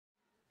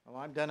Well,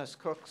 I'm Dennis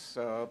Cooks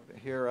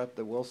here at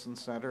the Wilson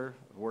Center,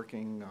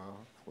 working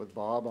with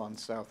Bob on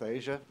South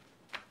Asia.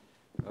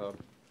 I'm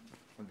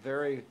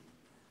very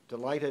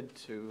delighted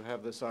to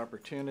have this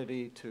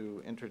opportunity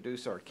to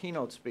introduce our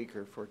keynote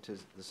speaker for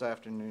this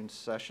afternoon's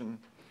session,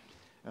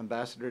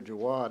 Ambassador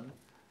Jawad,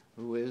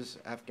 who is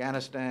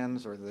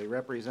Afghanistan's, or the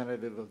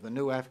representative of the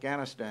new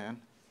Afghanistan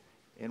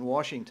in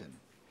Washington.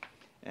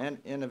 And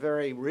in a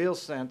very real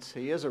sense,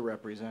 he is a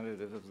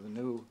representative of the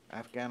new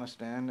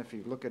Afghanistan. If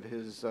you look at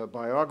his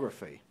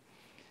biography,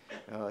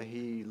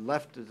 he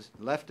left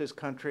his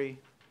country,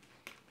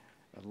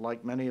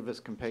 like many of his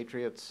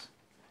compatriots,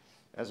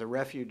 as a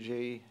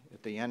refugee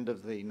at the end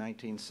of the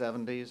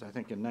 1970s, I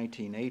think in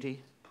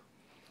 1980.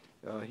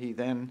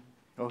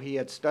 He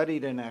had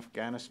studied in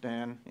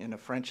Afghanistan in a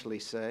French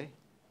lycée.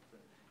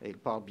 Il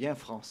parle bien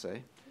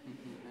français.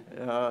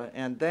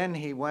 And then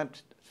he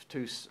went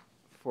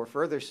for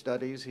further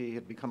studies. He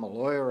had become a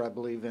lawyer, I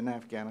believe, in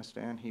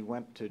Afghanistan. He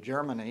went to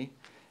Germany,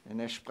 and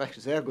er spricht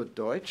sehr gut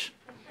Deutsch.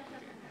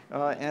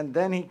 And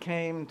then he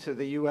came to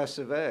the US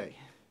of A,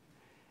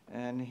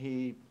 and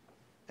he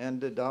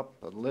ended up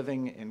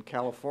living in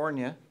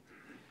California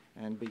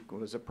and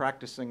was a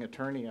practicing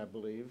attorney, I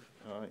believe,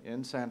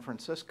 in San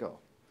Francisco.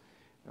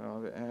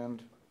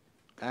 And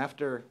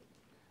after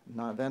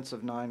the events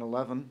of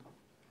 9/11,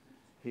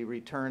 he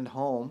returned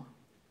home,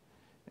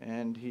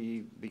 and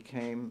he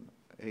became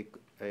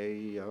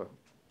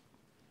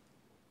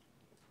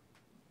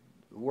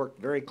worked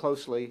very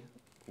closely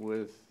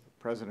with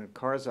President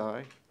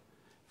Karzai,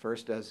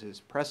 first as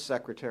his press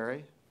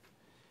secretary,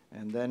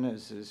 and then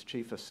as his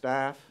chief of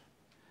staff,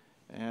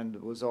 and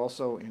was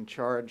also in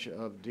charge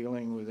of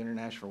dealing with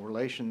international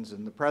relations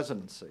in the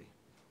presidency.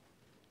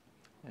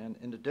 And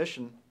in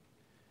addition,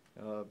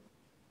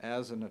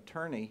 as an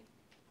attorney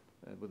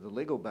with a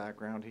legal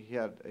background, he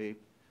had a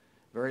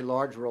very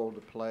large role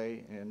to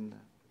play in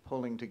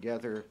pulling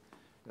together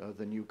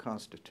the new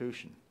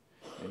Constitution.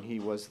 And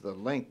he was the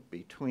link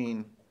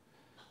between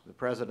the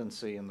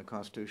presidency and the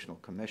Constitutional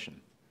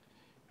Commission.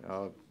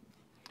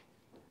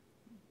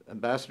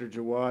 Ambassador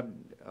Jawad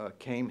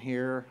came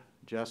here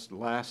just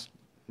last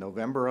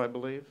November, I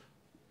believe.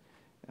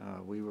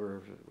 We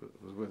were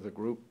with a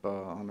group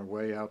on our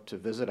way out to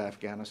visit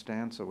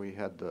Afghanistan, so we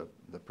had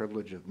the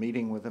privilege of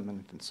meeting with him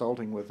and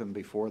consulting with him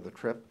before the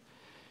trip,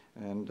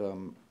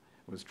 and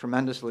was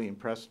tremendously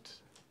impressed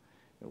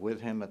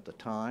with him at the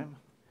time,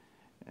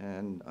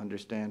 and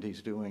understand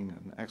he's doing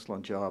an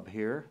excellent job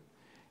here,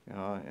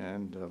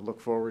 and look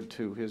forward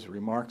to his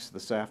remarks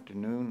this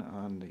afternoon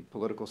on the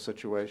political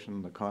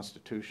situation, the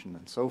Constitution,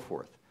 and so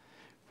forth.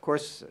 Of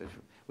course,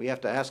 we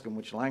have to ask him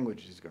which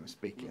language he's going to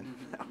speak in.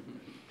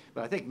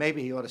 But I think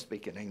maybe he ought to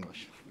speak in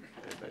English.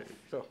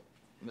 So,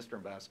 Mr.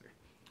 Ambassador.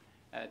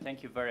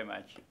 Thank you very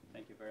much.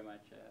 Thank you very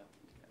much,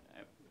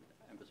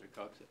 Ambassador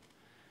Cox.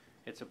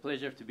 It's a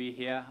pleasure to be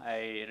here.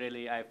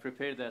 I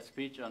prepared a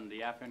speech on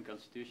the Afghan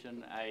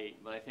Constitution.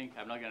 But I think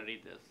I'm not going to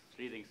read this.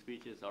 Reading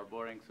speeches are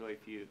boring. So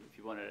if you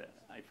want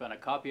a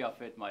copy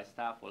of it, my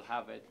staff will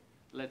have it.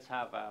 Let's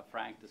have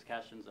frank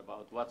discussions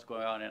about what's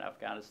going on in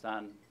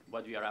Afghanistan,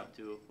 what we are up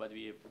to, what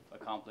we've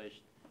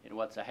accomplished, and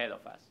what's ahead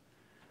of us.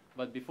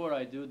 But before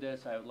I do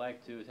this, I would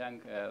like to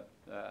thank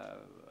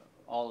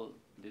all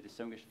the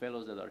distinguished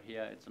fellows that are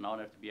here. It's an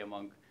honor to be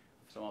among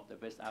some of the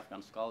best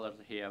Afghan scholars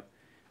here.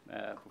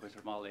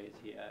 Professor Maley is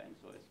here, and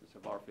so is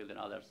Mr. Barfield and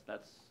others.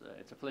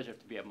 It's a pleasure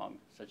to be among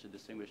such a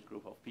distinguished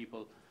group of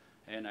people.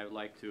 And I would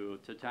like to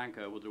thank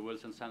Woodrow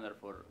Wilson Center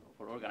for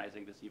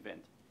organizing this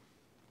event.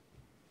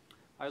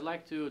 I'd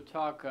like to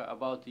talk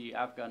about the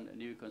Afghan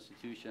new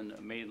constitution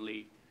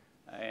mainly,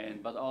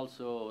 but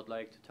also would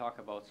like to talk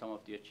about some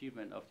of the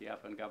achievement of the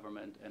Afghan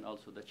government and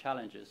also the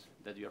challenges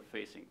that we are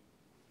facing.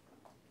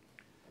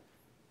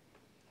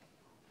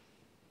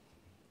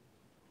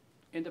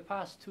 In the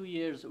past 2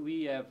 years,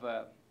 we have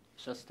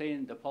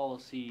sustained the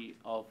policy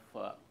of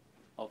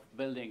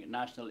building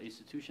national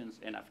institutions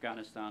in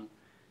Afghanistan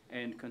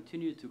and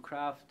continue to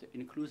craft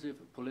inclusive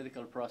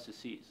political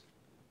processes.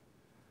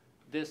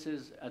 This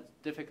is a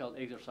difficult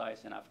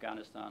exercise in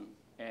Afghanistan,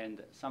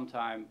 and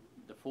sometimes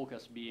the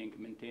focus being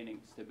maintaining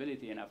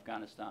stability in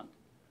Afghanistan,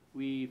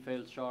 we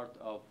fell short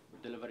of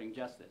delivering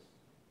justice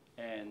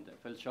and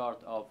fell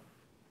short of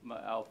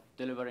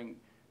delivering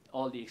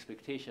all the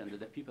expectations that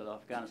the people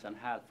of Afghanistan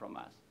had from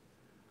us.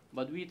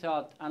 But we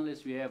thought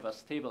unless we have a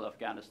stable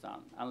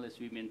Afghanistan, unless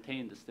we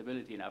maintain the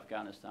stability in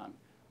Afghanistan,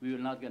 we were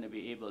not going to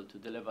be able to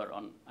deliver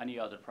on any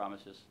other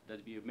promises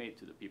that we have made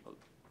to the people.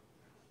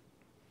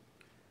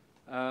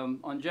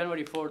 On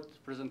January 4th,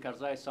 President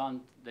Karzai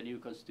signed the new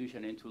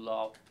constitution into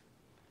law.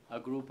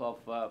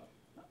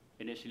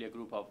 Initially a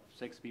group of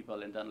 6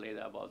 people, and then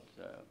later about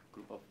a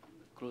group of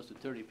close to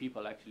 30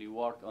 people actually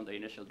worked on the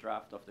initial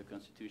draft of the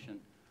constitution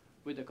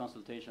with the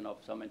consultation of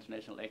some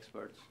international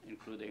experts,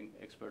 including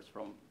experts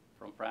from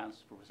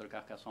France, Professor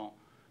Carcassonne,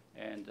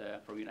 and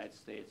from the United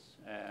States,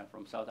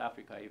 from South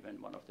Africa,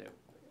 even one of the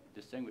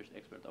distinguished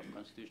experts of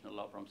constitutional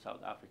law from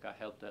South Africa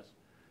helped us.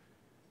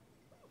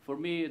 For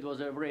me, it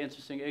was a very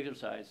interesting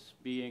exercise,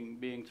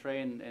 being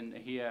trained in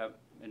here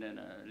in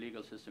a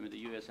legal system in the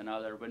U.S. and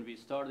other. When we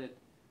started,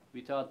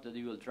 we thought that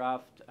we will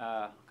draft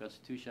a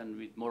constitution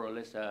with more or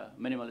less a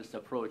minimalist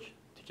approach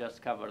to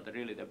just cover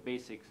really the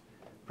basic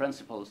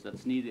principles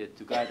that's needed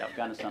to guide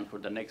Afghanistan for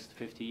the next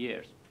 50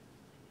 years.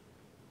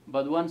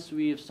 But once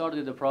we've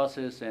started the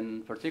process,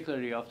 and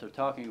particularly after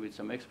talking with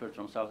some experts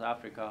from South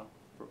Africa,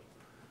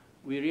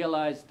 we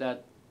realized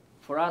that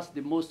for us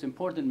the most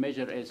important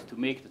measure is to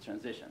make the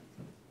transition.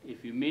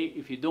 If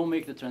you don't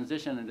make the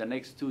transition in the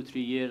next 2-3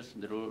 years,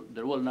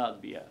 there will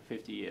not be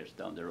 50 years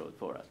down the road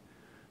for us.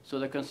 So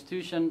the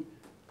Constitution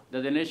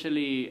that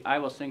initially I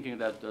was thinking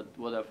that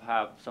would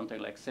have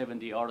something like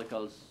 70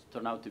 articles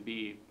turned out to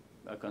be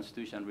a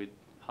Constitution with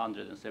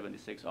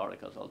 176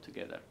 articles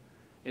altogether.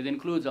 It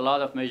includes a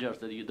lot of measures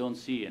that you don't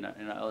see in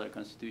other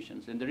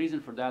constitutions. And the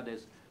reason for that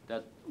is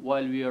that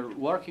while we are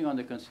working on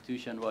the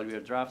Constitution, while we are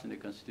drafting the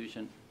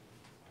Constitution,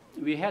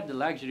 we had the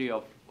luxury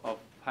of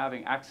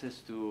having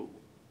access to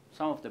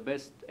some of the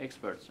best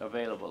experts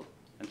available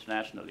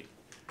internationally.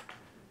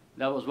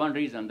 That was one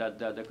reason that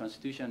the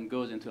Constitution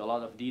goes into a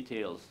lot of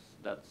details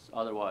that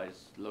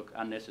otherwise look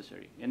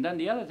unnecessary. And then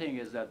the other thing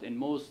is that in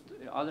most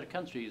other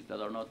countries that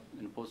are not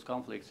in a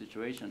post-conflict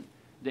situation,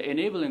 the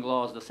enabling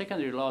laws, the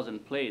secondary laws in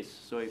place,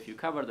 so if you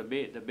cover the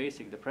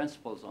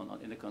principles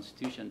in the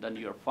Constitution, then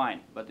you're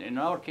fine. But in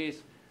our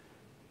case,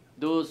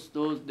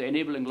 the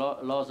enabling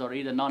laws are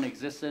either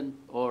non-existent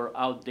or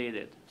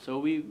outdated. So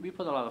we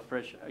put a lot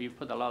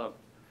of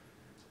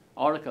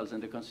articles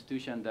in the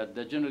Constitution that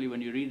generally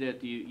when you read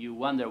it, you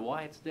wonder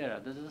why it's there.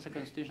 Is this a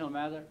constitutional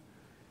matter?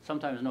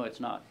 Sometimes no,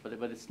 it's not,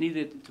 but it's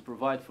needed to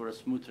provide for a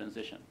smooth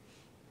transition.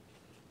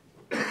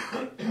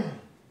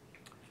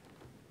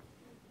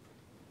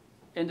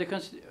 And the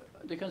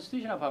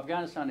Constitution of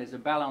Afghanistan is a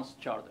balanced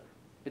charter.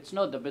 It's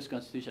not the best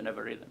constitution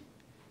ever written.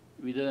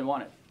 We didn't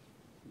want it.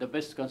 The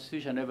best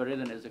constitution ever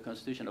written is the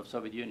Constitution of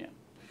Soviet Union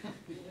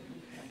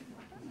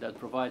that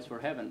provides for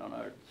heaven on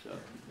earth. So,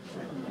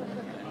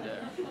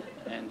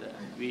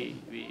 we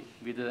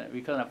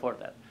couldn't afford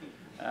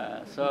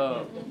that.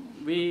 So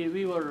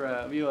we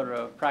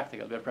were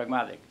practical. We were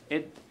pragmatic.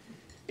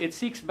 It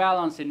seeks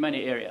balance in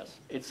many areas.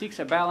 It seeks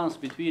a balance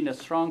between a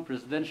strong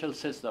presidential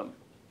system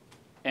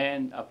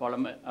and a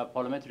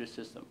parliamentary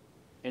system,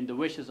 and the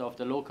wishes of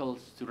the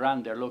locals to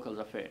run their local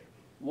affairs.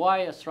 Why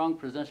a strong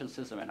presidential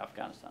system in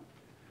Afghanistan?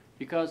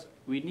 Because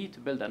we need to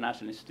build the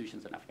national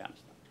institutions in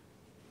Afghanistan.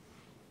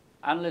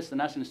 Unless the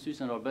national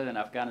institutions are built in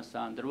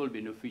Afghanistan, there will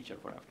be no future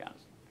for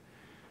Afghanistan.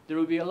 There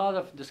will be a lot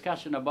of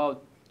discussion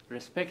about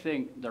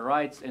respecting the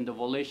rights and the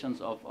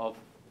violations of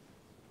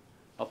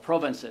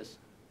provinces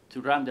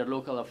to run their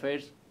local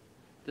affairs.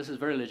 This is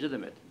very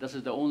legitimate. This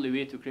is the only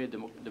way to create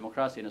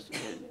democracy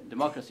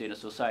in a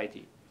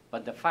society.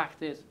 But the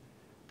fact is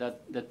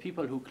that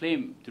people who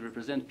claim to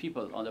represent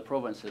people on the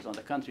provinces, on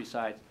the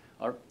countryside,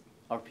 are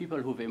people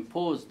who've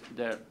imposed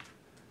their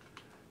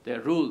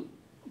rule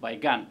by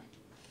gun.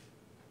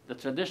 The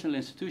traditional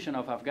institution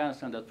of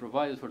Afghanistan that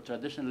provided for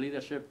traditional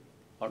leadership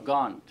are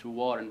gone through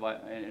war and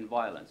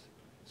violence.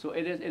 So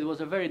it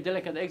was a very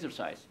delicate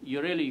exercise.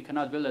 You really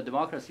cannot build a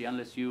democracy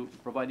unless you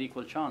provide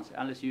equal chance,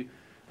 unless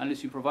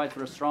you provide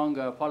for a strong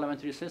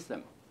parliamentary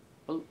system.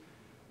 Well,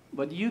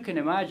 but you can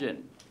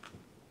imagine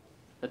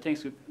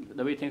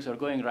the way things are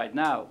going right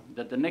now,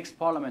 that the next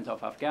parliament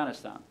of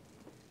Afghanistan,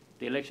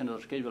 the elections are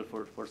scheduled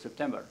for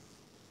September,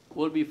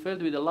 will be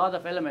filled with a lot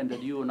of elements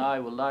that you and I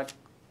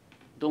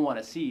don't want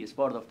to see as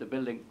part of the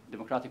building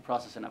democratic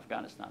process in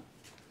Afghanistan.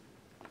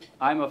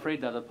 I'm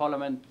afraid that the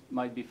parliament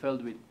might be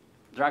filled with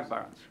drug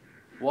barons,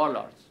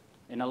 warlords,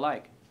 and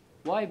alike.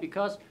 Why?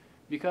 Because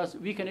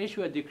we can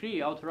issue a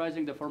decree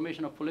authorizing the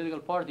formation of political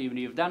party, even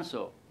if you've done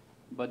so,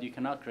 but you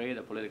cannot create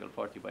a political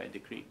party by a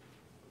decree.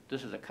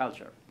 This is a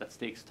culture that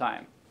takes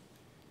time.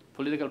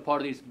 Political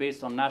parties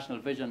based on national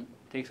vision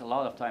takes a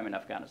lot of time in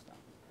Afghanistan.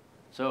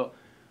 So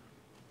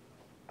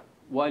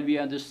while we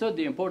understood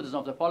the importance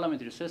of the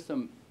parliamentary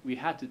system, we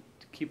had to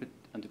keep it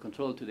under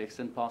control to the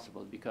extent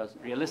possible, because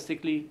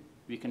realistically,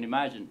 we can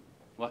imagine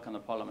what kind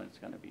of parliament it's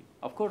going to be.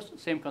 Of course,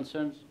 same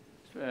concerns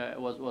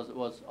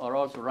are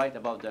also right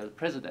about the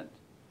president.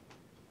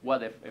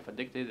 What if a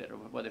dictator,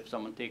 what if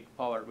someone takes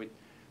power with...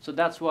 So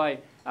that's why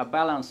a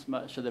balance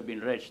should have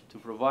been reached to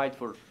provide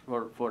for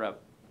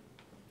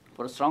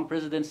a strong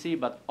presidency,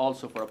 but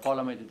also for a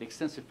parliament with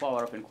extensive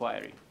power of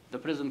inquiry. The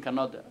president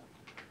cannot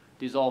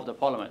dissolve the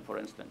parliament, for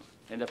instance,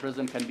 and the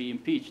president can be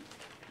impeached.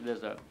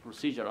 There's a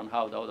procedure on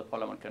how the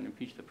parliament can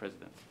impeach the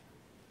president.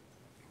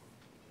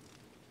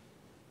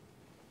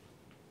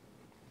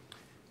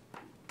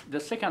 The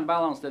second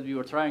balance that we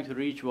were trying to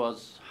reach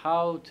was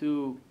how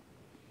to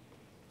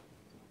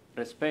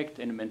respect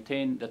and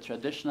maintain the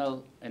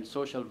traditional and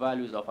social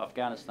values of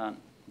Afghanistan,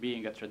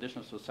 being a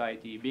traditional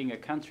society, being a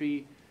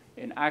country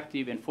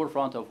active in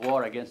forefront of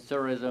war against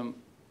terrorism,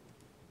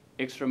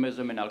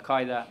 extremism, and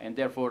Al-Qaeda, and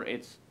therefore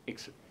its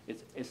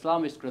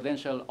Islamist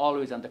credential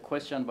always under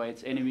question by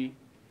its enemy.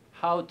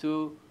 How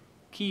to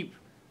keep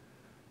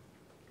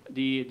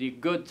the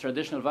good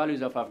traditional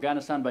values of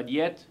Afghanistan, but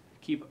yet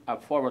keep a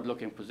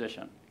forward-looking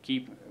position,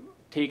 keep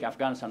take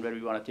Afghanistan where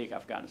we want to take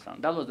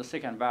Afghanistan. That was the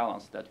second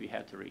balance that we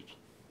had to reach,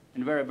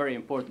 and very, very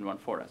important one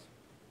for us.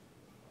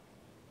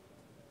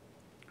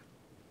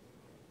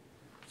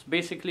 So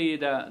basically,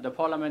 the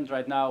parliament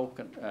right now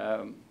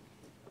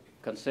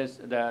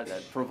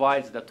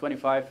provides that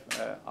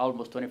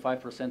almost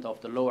 25% of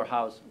the lower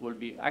house will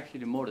be,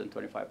 actually more than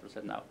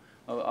 25% now,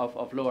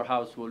 of lower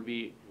house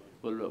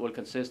will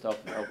consist of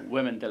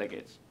women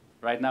delegates.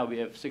 Right now we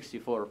have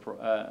 34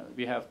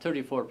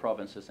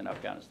 provinces in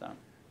Afghanistan.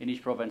 And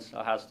each province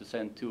has to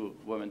send 2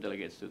 women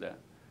delegates to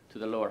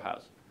the lower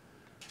house.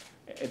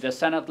 At the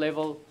Senate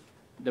level,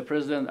 the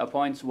president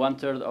appoints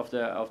 1/3 of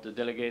the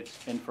delegates,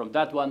 and from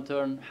that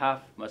 1/3,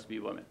 half must be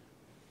women.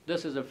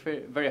 This is a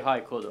very high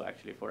quota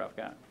actually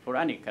for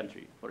any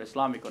country, for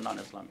Islamic or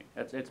non-Islamic.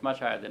 It's much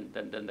higher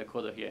than the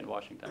quota here in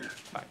Washington, in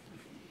fact.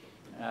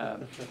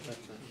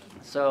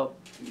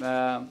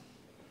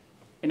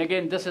 And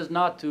again, this is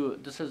not to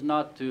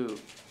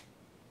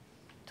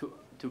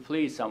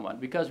please someone,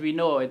 because we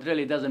know it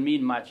really doesn't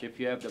mean much if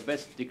you have the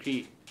best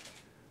decree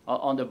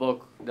on the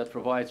book that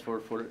provides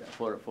for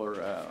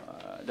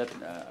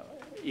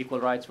equal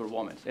rights for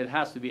women. It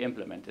has to be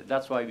implemented.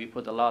 That's why we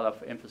put a lot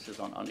of emphasis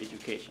on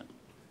education.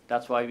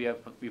 That's why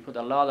we put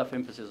a lot of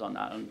emphasis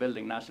on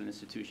building national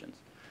institutions.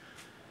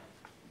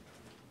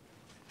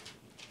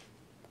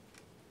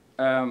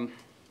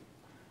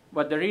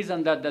 But the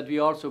reason that we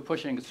are also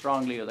pushing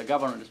strongly, or the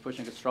government is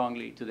pushing it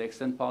strongly to the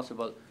extent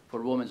possible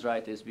for women's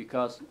rights, is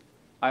because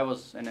I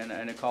was in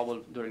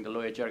Kabul during the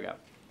Loya Jirga.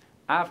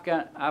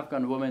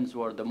 Afghan women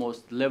were the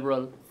most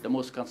liberal, the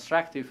most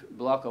constructive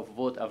bloc of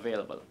vote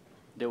available.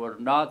 They were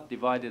not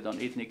divided on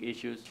ethnic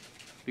issues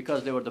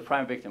because they were the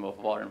prime victim of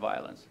war and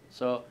violence.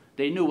 So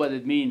they knew what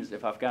it means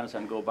if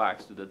Afghanistan go back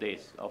to the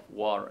days of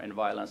war and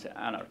violence and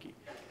anarchy.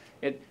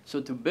 So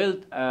to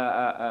build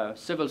a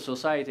civil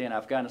society in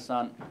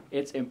Afghanistan,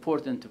 it's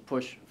important to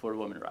push for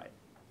women's rights.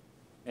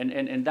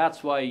 And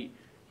that's why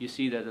you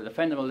see that the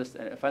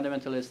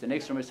fundamentalists and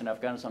extremists in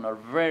Afghanistan are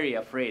very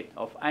afraid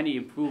of any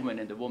improvement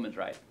in the women's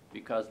rights,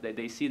 because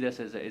they see this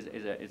as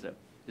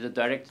a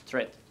direct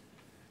threat.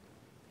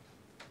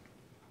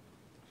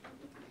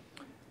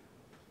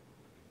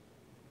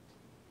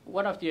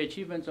 One of the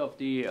achievements of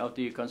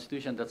the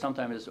Constitution that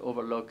sometimes is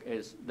overlooked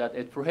is that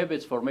it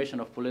prohibits formation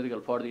of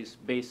political parties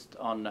based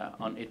on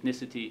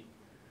ethnicity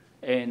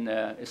in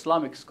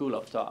Islamic school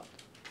of thought.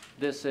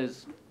 This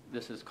is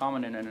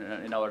common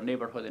in our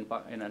neighborhood in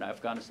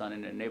Afghanistan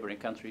and in neighboring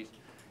countries.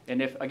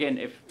 And if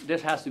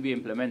this has to be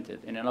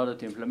implemented, and in order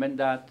to implement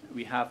that,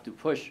 we have to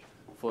push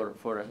for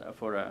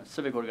a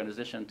civic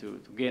organization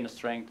to gain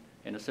strength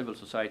and a civil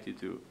society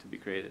to be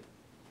created.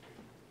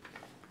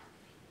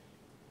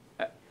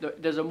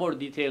 There's a more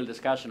detailed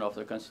discussion of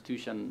the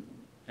Constitution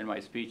in my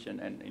speech,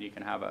 and you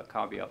can have a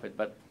copy of it.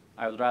 But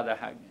I would rather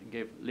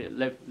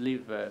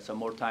leave some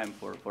more time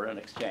for an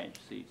exchange,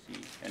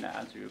 and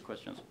answer your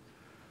questions.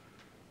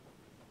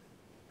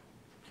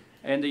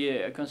 And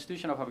the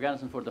Constitution of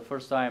Afghanistan, for the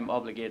first time,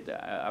 obligate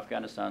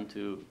Afghanistan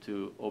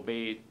to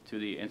obey to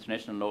the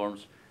international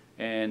norms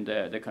and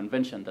the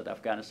convention that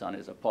Afghanistan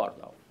is a part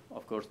of.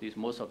 Of course,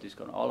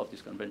 all of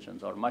these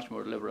conventions are much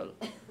more liberal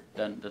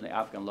than the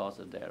Afghan laws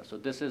are there. So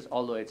this is,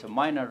 although it's a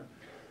minor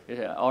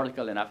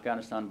article in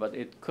Afghanistan, but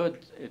it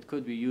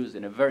could be used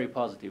in a very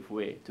positive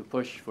way to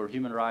push for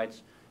human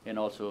rights and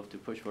also to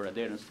push for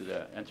adherence to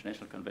the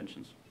international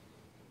conventions.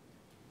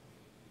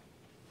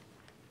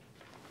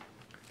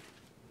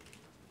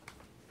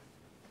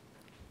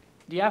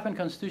 The Afghan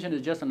Constitution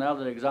is just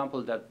another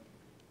example that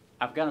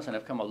Afghanistan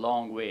have come a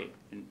long way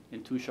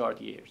in 2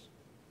 short years.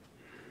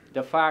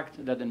 The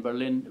fact that in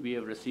Berlin we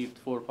have received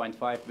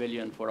 $4.5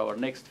 billion for our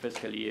next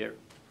fiscal year,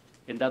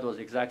 and that was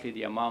exactly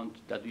the amount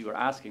that we were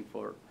asking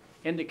for,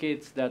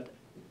 indicates that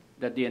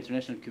the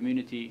international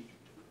community,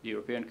 the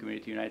European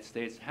community, the United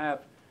States,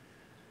 have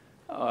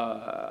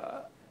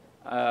a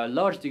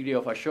large degree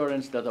of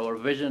assurance that our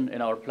vision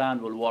and our plan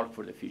will work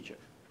for the future.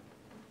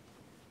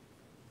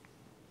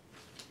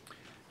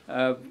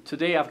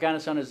 Today,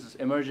 Afghanistan is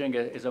emerging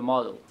as a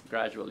model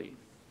gradually.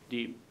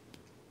 The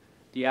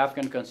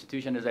Afghan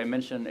Constitution, as I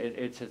mentioned,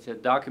 it's a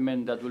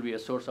document that will be a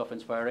source of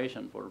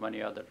inspiration for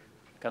many other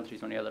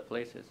countries, many other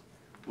places.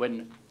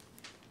 When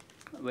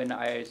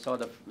I saw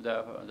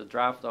the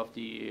draft of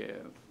the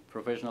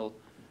provisional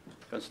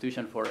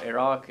constitution for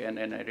Iraq, and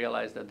I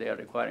realized that they are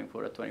requiring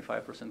for a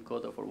 25%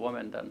 quota for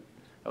women, then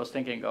I was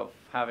thinking of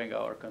having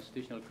our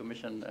Constitutional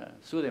Commission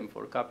sue them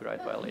for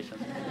copyright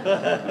violations.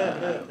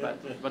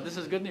 But this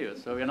is good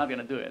news, so we're not going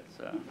to do it.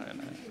 So,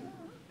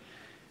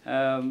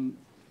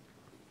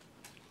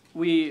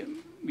 we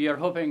are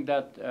hoping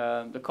that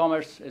the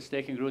commerce is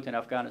taking root in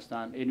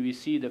Afghanistan, and we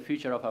see the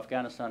future of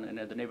Afghanistan and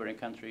the neighboring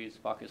countries,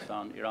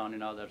 Pakistan, Iran,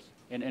 and others,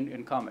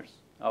 in commerce.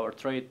 Our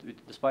trade,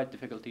 despite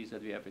difficulties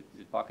that we have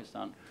with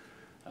Pakistan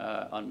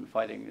on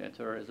fighting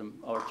terrorism,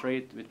 our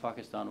trade with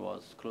Pakistan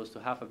was close to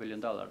 $500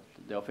 million,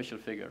 the official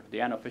figure.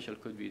 The unofficial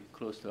could be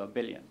close to $1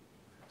 billion.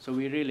 So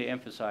we really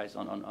emphasize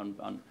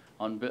on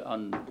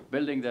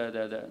building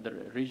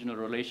the regional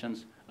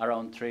relations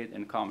around trade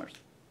and commerce.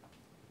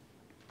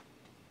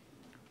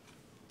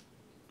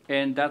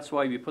 And that's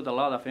why we put a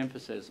lot of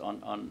emphasis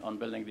on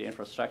building the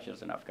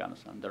infrastructures in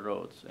Afghanistan, the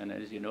roads. And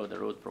as you know, the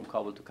road from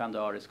Kabul to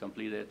Kandahar is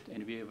completed,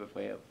 and we have a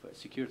way of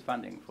secured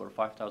funding for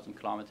 5,000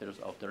 kilometers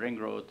of the ring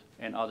road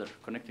and other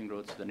connecting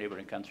roads to the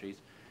neighboring countries.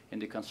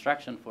 And the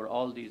construction for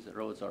all these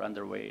roads are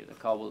underway. The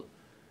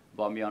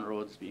Kabul-Bamyan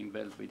road is being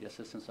built with the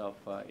assistance of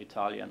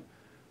Italian.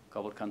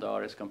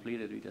 Kabul-Kandahar is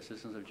completed with the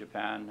assistance of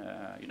Japan,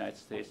 United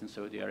States, and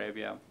Saudi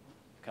Arabia.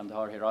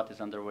 Kandahar-Herat is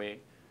underway.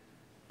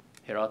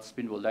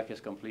 Herat-Spin-Boldak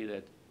is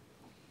completed.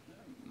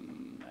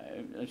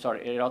 I'm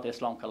sorry,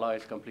 Herat-Islam Kala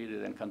is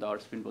completed, and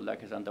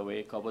Kandahar-Spin-Boldak is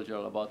underway.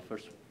 Kabul-Jalalabad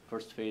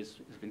first phase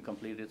has been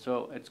completed.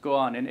 So it's go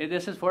on, and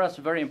this is for us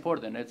very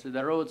important. It's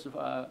the roads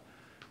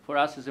for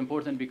us is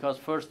important because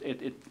first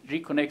it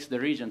reconnects the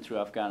region through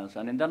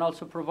Afghanistan, and then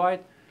also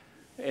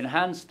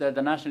enhance the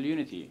national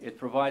unity. It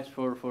provides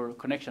for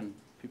connection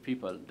to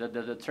people.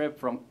 The trip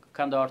from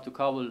Kandahar to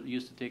Kabul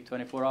used to take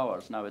 24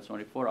 hours. Now it's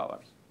only 4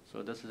 hours.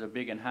 So this is a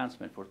big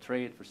enhancement for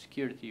trade, for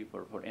security,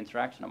 for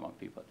interaction among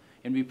people.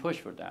 And we push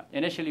for that.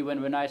 Initially,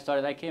 when I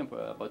started, I came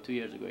about 2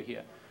 years ago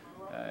here,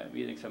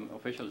 meeting some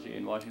officials here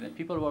in Washington.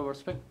 People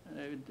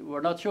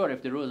were not sure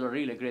if the roads are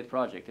really a great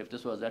project, if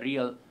this was a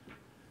real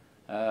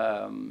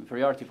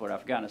priority for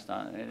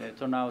Afghanistan. And it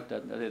turned out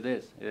that it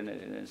is.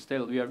 And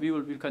still, we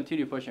will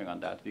continue pushing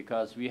on that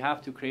because we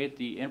have to create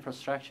the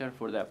infrastructure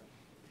for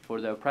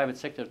the private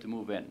sector to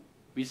move in.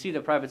 We see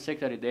the private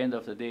sector at the end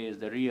of the day is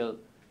the real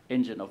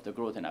engine of the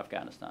growth in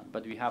Afghanistan,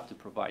 but we have to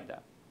provide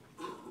that.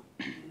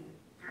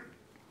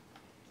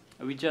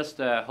 We just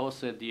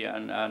hosted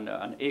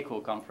an ECO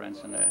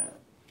conference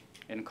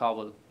in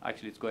Kabul.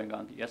 Actually, it's going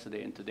on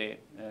yesterday and today.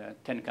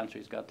 10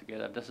 countries got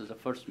together. This is the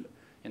first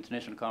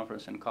international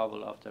conference in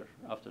Kabul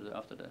after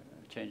the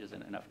changes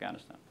in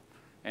Afghanistan.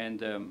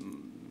 And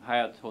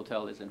Hyatt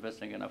Hotel is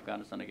investing in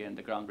Afghanistan again.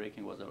 The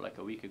groundbreaking was like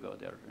a week ago.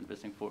 They're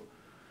investing for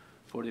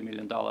 $40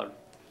 million.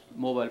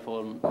 Mobile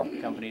phone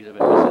companies have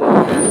invested in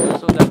Afghanistan.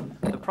 So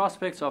the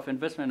prospects of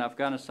investment in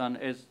Afghanistan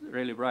is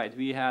really bright.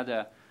 We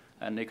had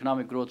an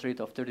economic growth rate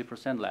of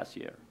 30% last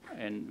year,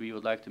 and we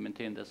would like to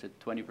maintain this at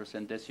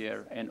 20% this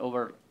year. And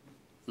over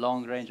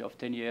long range of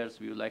 10 years,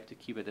 we would like to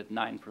keep it at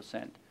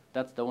 9%.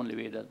 That's the only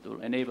way that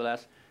will enable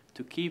us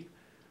to keep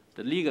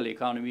the legal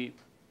economy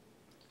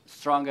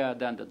stronger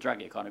than the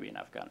drug economy in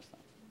Afghanistan.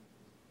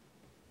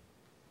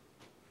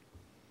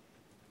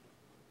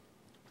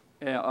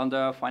 On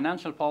the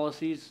financial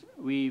policies,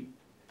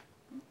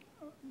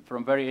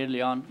 from very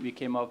early on, we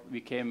came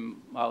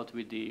out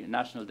with the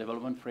National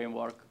Development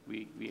Framework.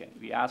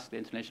 We asked the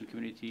international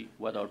community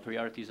what our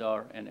priorities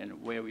are and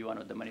where we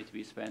wanted the money to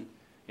be spent.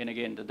 And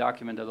again, the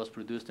document that was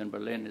produced in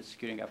Berlin is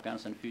Securing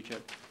Afghanistan's Future.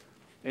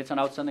 It's an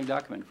outstanding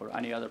document for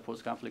any other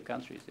post-conflict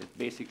countries.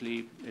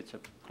 It's a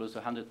close to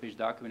 100-page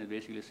document. It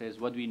basically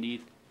says what we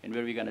need and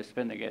where we're going to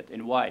spend it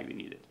and why we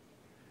need it.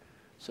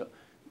 So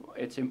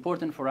it's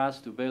important for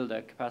us to build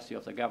the capacity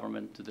of the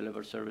government to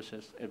deliver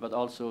services, but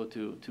also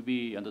to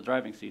be on the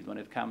driving seat when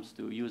it comes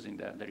to using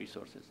the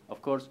resources.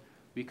 Of course,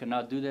 we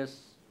cannot do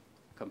this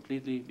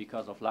completely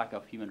because of lack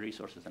of human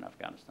resources in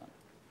Afghanistan.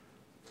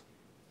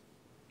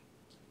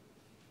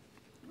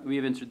 We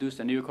have introduced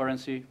a new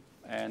currency,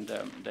 and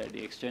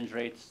the exchange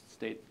rate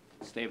stayed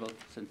stable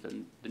since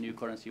the new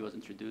currency was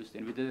introduced,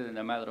 and we did it in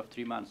a matter of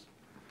 3 months.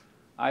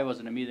 I was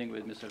in a meeting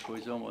with Mr.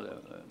 Koizumo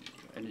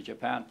in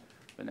Japan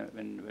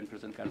when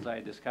President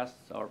Karzai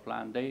discussed our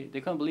plan. They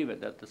couldn't believe it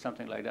that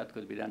something like that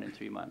could be done in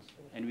 3 months,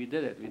 and we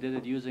did it. We did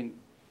it using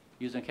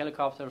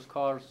helicopters,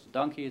 cars,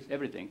 donkeys,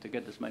 everything to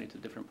get this money to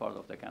different parts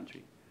of the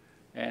country,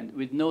 and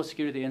with no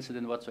security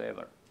incident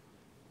whatsoever.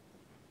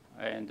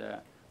 And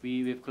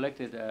we've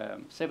collected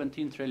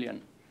 17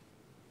 trillion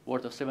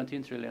worth of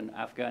 17 trillion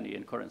Afghani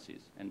in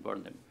currencies and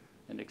burned them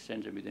and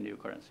exchanged them with the new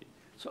currency.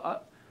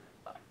 So,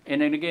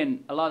 and then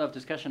again, a lot of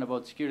discussion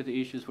about security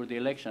issues for the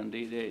election.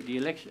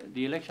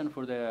 The election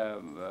for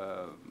the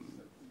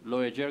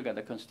Loya Jirga,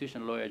 the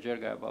constitutional Loya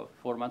Jirga, about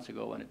 4 months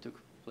ago when it took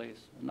place,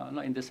 no,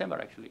 in December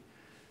actually,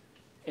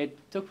 it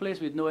took place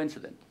with no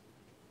incident.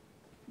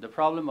 The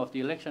problem of the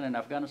election in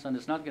Afghanistan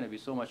is not going to be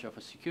so much of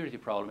a security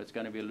problem. It's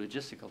going to be a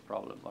logistical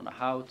problem on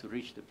how to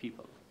reach the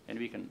people, and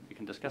we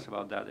can discuss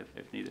about that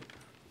if needed.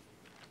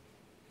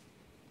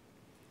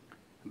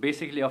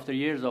 Basically, after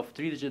years of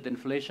 3-digit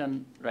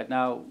inflation, right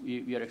now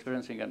we are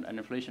experiencing an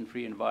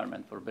inflation-free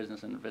environment for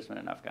business and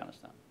investment in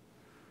Afghanistan.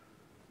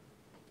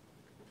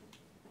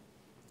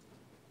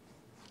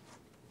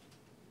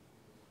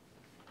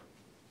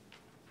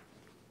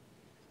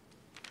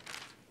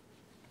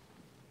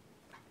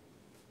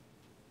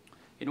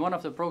 In one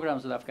of the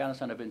programs that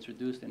Afghanistan have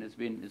introduced, and it's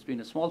been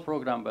a small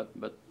program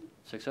but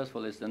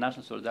successful, is the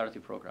National Solidarity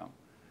Program.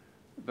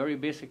 Very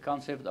basic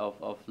concept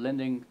of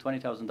lending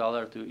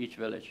 $20,000 to each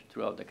village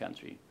throughout the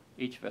country.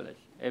 Each village,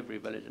 every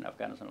village in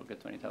Afghanistan will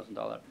get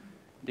 $20,000.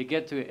 They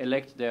get to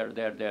elect their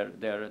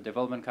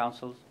development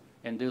councils,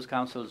 and those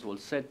councils will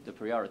set the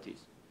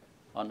priorities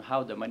on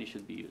how the money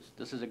should be used.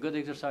 This is a good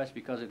exercise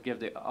because it gives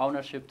the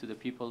ownership to the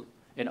people,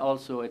 and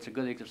also it's a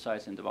good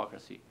exercise in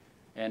democracy.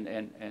 And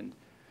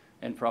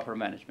and proper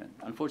management.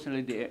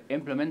 Unfortunately, the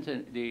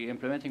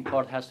implementing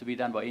part has to be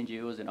done by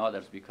NGOs and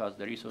others because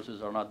the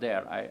resources are not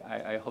there.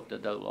 I hope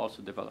that will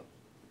also develop.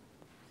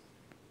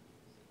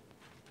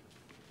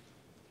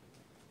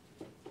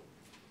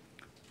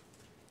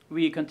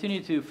 We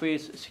continue to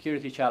face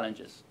security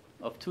challenges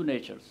of two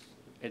natures.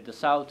 At the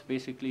south,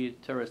 basically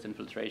terrorist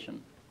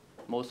infiltration,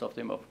 most of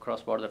them of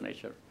cross-border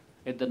nature.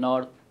 At the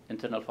north,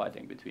 internal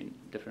fighting between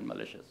different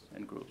militias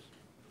and groups.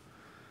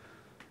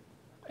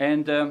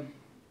 And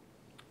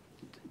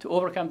to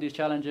overcome these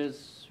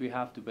challenges, we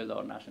have to build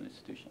our national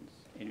institutions.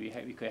 And we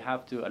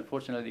have to,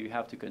 unfortunately, we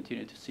have to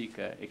continue to seek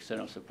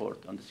external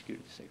support on the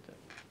security sector.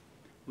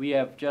 We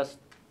are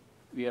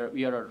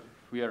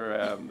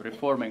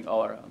reforming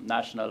our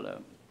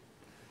national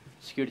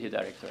security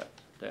directorate,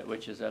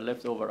 which is a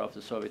leftover of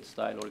the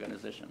Soviet-style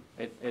organization.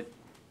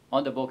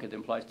 On the book, it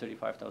implies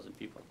 35,000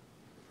 people.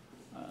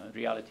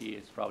 Reality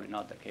is probably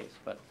not the case,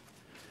 but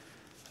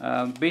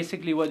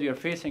basically what we are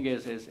facing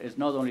is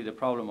not only the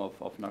problem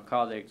of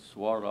narcotics,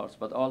 warlords,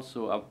 but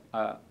also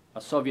a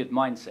Soviet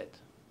mindset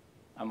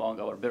among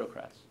our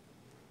bureaucrats.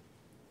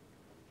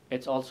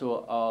 It's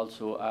also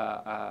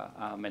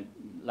a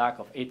lack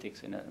of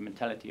ethics and a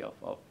mentality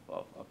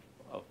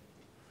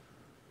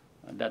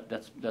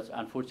that's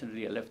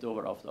unfortunately a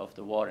leftover of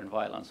the war and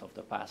violence of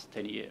the past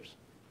 10 years.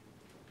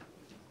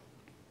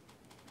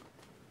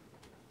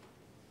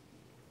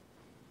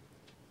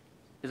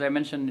 As I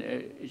mentioned,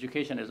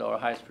 education is our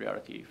highest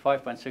priority.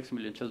 5.6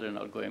 million children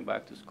are going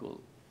back to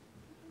school,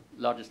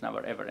 largest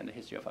number ever in the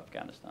history of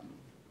Afghanistan.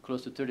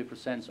 Close to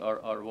 30%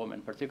 are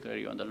women,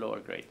 particularly on the lower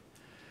grade.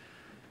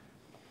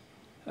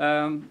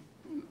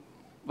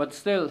 But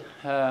still,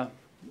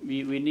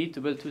 we need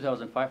to build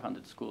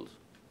 2,500 schools.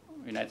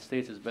 The United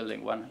States is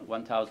building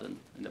 1,000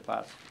 in the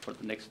past for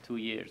the next 2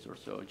 years or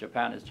so.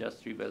 Japan has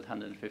just rebuilt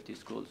 150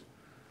 schools.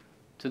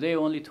 Today,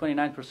 only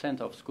 29%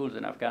 of schools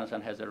in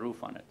Afghanistan has a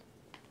roof on it.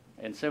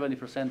 And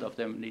 70% of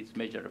them needs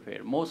major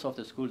repair. Most of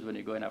the schools, when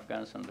you go in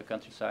Afghanistan, the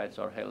countrysides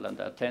are held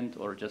under a tent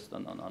or just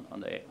on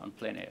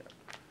plain air.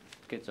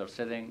 Kids are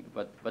sitting,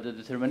 but the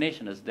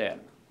determination is there.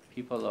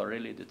 People are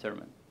really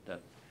determined.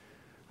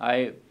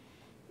 I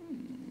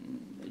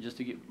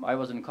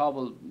was in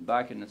Kabul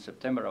back in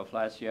September of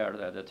last year.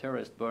 The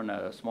terrorists burned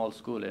a small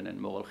school in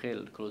Mughal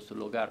Khel, close to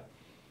Logar,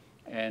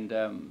 and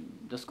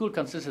the school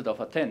consisted of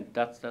a tent.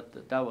 That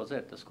was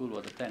it. The school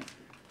was a tent.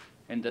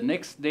 And the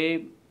next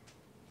day,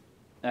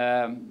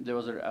 there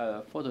was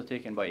a photo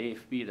taken by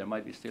AFP, there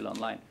might be still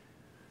online.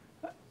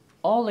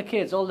 All the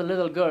kids, all the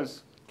little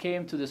girls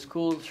came to the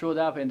school, showed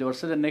up, and they were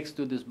sitting next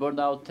to this burned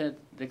out tent,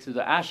 next to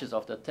the ashes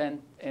of the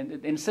tent, and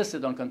it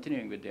insisted on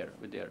continuing with their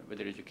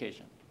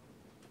education.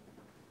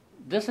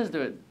 This is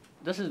the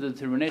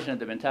determination and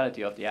the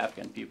mentality of the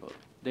Afghan people.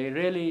 They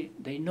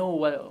know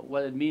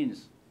what it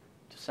means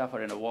to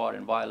suffer in a war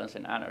and violence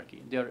and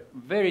anarchy. They're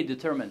very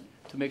determined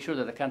to make sure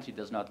that the country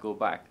does not go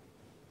back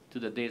to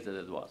the days that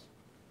it was.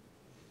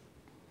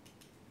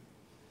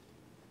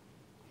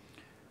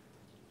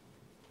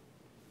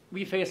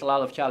 We face a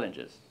lot of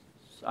challenges.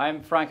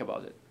 I'm frank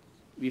about it.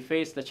 We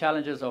face the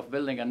challenges of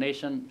building a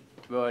nation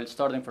while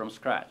starting from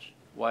scratch,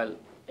 while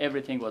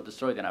everything was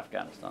destroyed in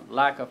Afghanistan.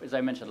 As I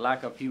mentioned,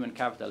 lack of human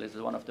capital is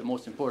one of the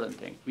most important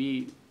things.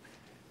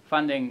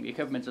 Funding,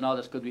 equipment, and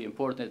others could be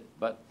imported,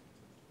 but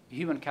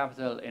human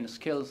capital and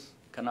skills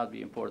cannot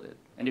be imported.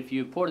 And if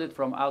you import it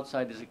from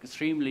outside, it's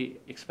extremely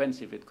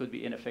expensive. It could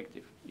be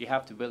ineffective. You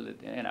have to build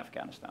it in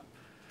Afghanistan.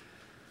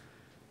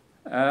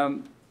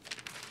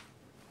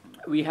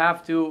 We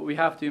have to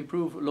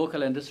improve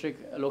local and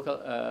district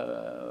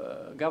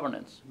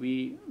governance.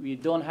 We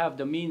don't have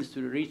the means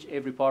to reach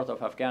every part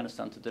of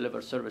Afghanistan to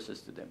deliver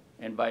services to them,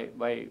 and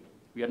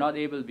we are not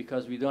able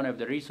because we don't have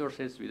the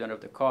resources, we don't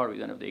have the car, we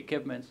don't have the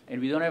equipment, and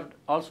we don't have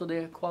also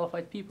the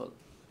qualified people.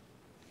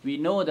 We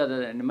know that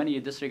in many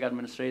district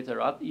administrators,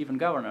 even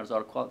governors,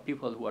 are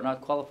people who are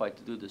not qualified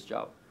to do this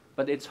job.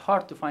 But it's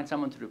hard to find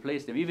someone to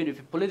replace them. Even if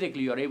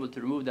politically you are able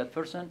to remove that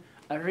person,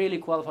 a really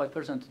qualified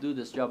person to do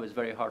this job is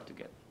very hard to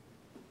get.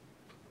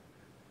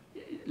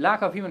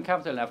 Lack of human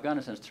capital in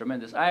Afghanistan is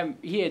tremendous. I'm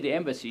here at the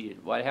embassy.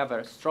 While I have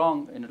a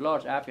strong and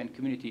large Afghan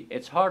community,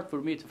 it's hard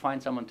for me to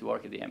find someone to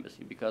work at the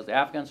embassy because the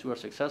Afghans who are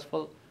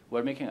successful, who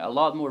are making a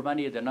lot more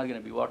money, they're not going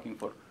to be working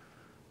for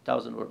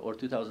 $1,000 or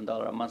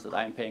 $2,000 a month that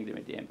I'm paying them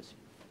at the embassy.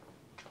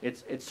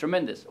 It's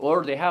tremendous.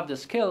 Or they have the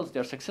skills,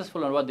 they're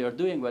successful in what they're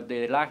doing, but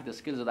they lack the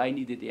skills that I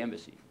need at the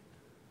embassy.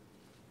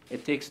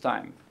 It takes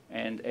time.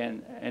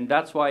 And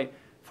that's why,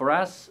 for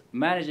us,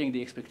 managing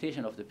the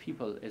expectation of the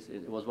people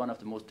was one of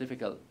the most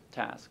difficult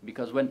tasks.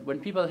 Because when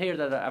people hear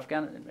that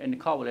in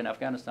Kabul, in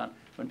Afghanistan,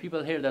 when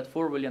people hear that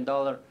 $4 billion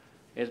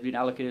has been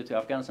allocated to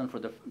Afghanistan for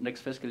the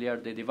next fiscal year,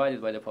 they divide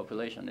it by the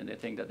population, and they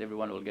think that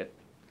everyone will get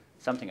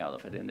something out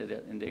of it.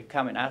 And they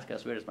come and ask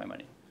us, where is my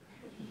money?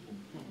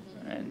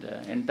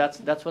 And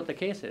that's what the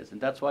case is.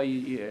 And that's why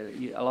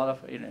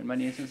in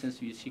many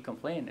instances, you see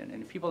complaint,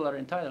 and people are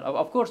entitled.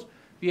 Of course,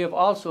 we have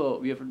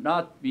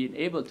not been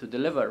able to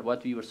deliver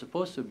what we were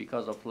supposed to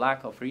because of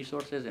lack of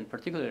resources and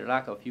particularly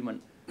lack of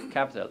human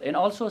capital, and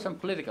also some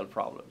political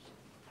problems.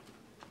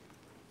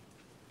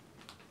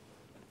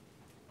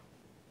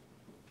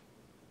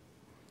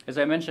 As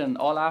I mentioned,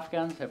 all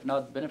Afghans have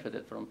not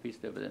benefited from peace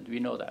dividend. We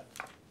know that.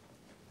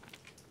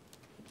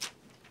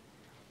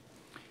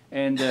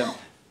 And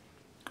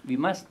we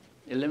must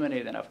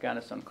eliminate in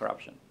Afghanistan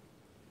corruption.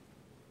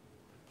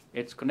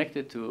 It's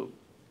connected to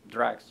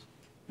drugs.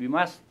 We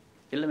must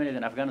eliminate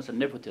in Afghanistan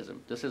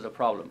nepotism. This is a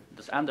problem.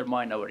 This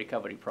undermines our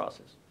recovery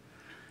process.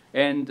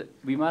 And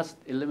we must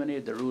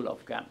eliminate the rule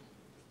of gun.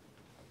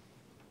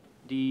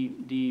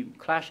 The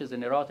clashes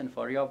in Iraq and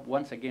Faryab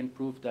once again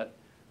proved that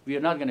we are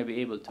not going to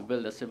be able to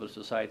build a civil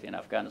society in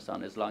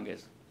Afghanistan as long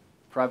as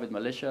private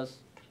militias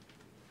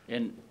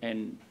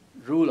and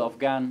rule of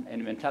gun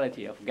and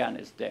mentality of gun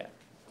is there.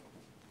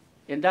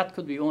 And that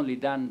could be only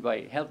done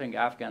by helping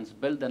Afghans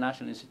build the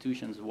national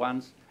institutions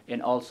once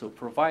and also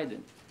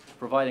providing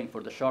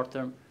for the short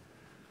term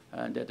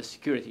and the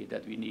security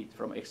that we need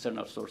from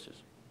external sources.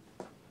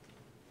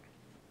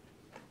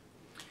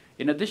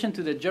 In addition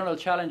to the general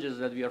challenges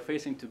that we are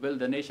facing to build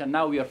the nation,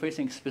 now we are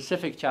facing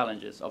specific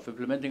challenges of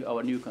implementing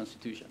our new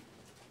constitution,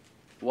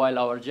 while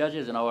our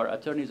judges and our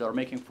attorneys are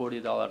making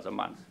 $40 a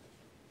month.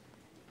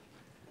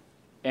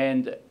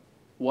 And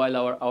while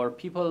our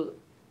people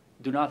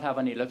do not have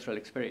any electoral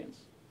experience,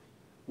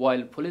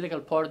 while political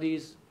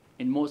parties,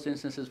 in most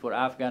instances for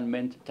Afghan,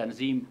 meant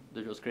Tanzim,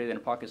 that was created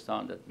in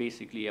Pakistan, that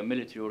basically a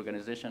military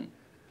organization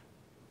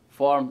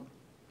formed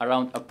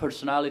around a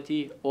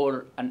personality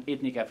or an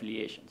ethnic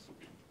affiliations.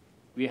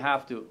 We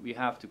have to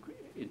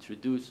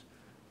introduce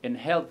and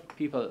help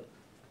people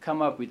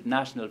come up with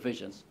national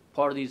visions,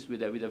 parties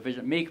with a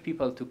vision, make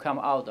people to come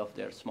out of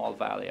their small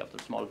valley, of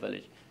their small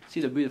village,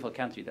 see the beautiful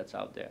country that's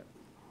out there.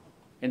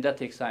 And that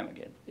takes time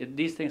again.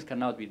 These things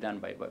cannot be done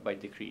by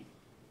decree.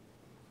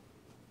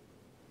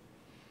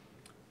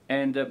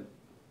 And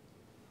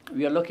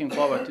we are looking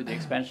forward to the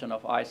expansion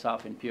of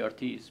ISAF and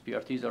PRTs.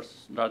 PRTs are,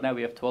 right now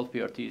we have 12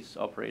 PRTs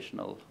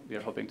operational. We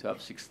are hoping to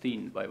have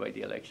 16 by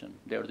the election.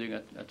 They are doing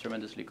a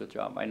tremendously good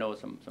job. I know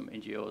some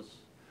NGOs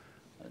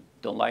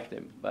don't like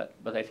them, but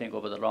I think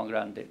over the long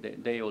run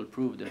they will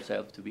prove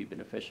themselves to be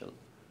beneficial,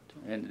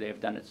 and they have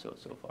done it so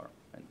far.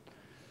 And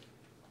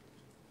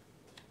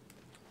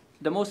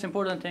the most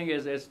important thing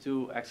is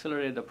to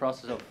accelerate the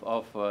process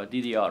of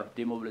DDR,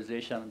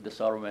 demobilization,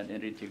 disarmament,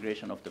 and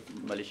reintegration of the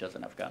militias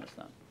in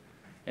Afghanistan.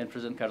 And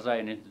President Karzai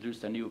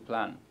introduced a new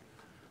plan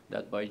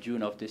that by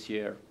June of this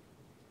year,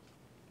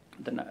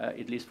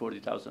 at least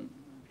 40,000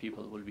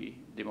 people will be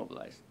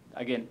demobilized.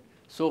 Again,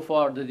 so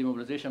far the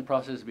demobilization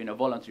process has been a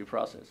voluntary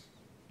process,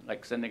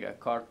 like sending a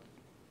card,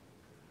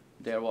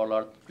 their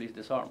warlord, please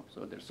disarm.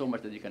 So there's so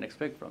much that you can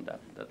expect from that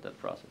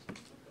process.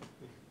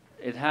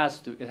 It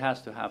has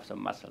to have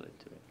some muscle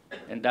into it,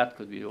 and that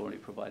could be only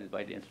provided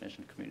by the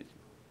international community.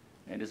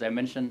 And as I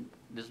mentioned,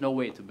 there's no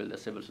way to build a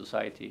civil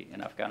society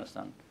in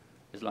Afghanistan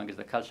as long as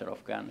the culture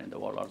of gun and the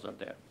warlords are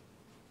there.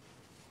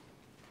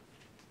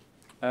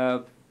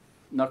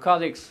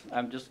 Narcotics,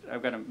 I'm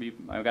gonna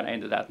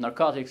end with that.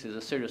 Narcotics is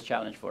a serious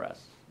challenge for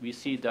us. We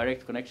see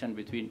direct connection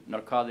between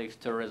narcotics,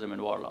 terrorism,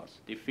 and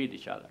warlords. They feed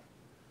each other.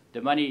 The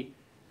money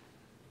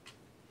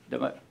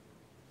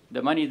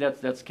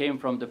that came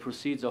from the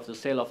proceeds of the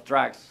sale of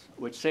drugs,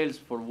 which sells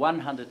for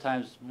 100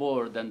 times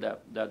more than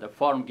the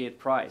farm gate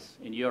price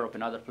in Europe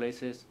and other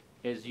places,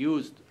 is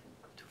used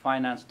to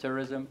finance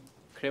terrorism,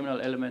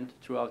 criminal element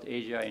throughout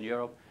Asia and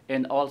Europe,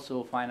 and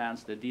also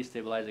finance the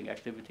destabilizing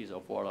activities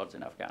of warlords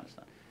in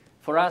Afghanistan.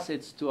 For us,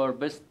 it's to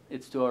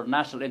our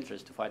national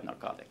interest to fight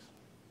narcotics.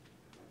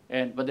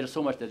 But there's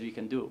so much that we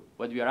can do.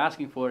 What we are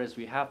asking for is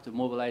we have to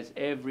mobilize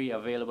every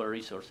available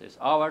resources,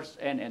 ours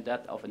and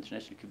that of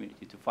international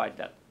community, to fight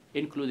that,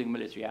 including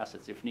military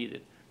assets if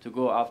needed, to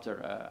go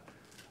after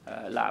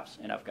labs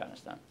in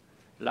Afghanistan,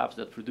 labs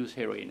that produce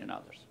heroin and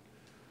others.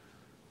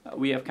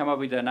 We have come up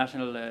with a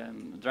national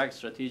drug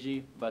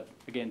strategy, but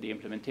again, the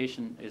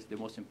implementation is the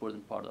most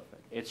important part of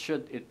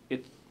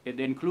it. It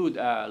include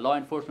a law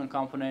enforcement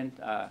component,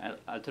 an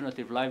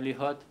alternative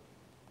livelihood,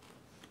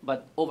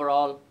 but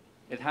overall,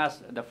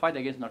 the fight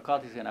against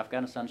narcotics in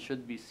Afghanistan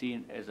should be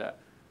seen as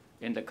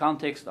in the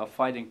context of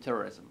fighting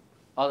terrorism.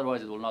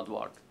 Otherwise, it will not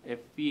work. If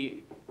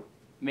we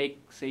make,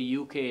 say,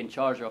 UK in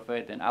charge of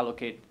it and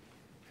allocate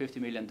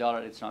 $50 million,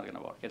 it's not going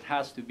to work. It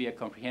has to be a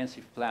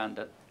comprehensive plan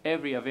that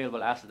every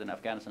available asset in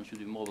Afghanistan should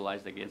be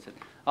mobilized against it.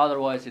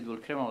 Otherwise, it will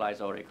criminalize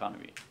our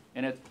economy.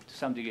 And to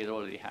some degree, it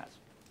already has.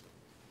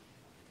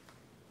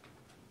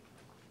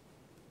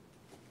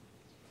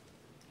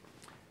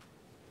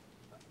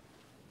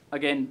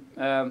 Again,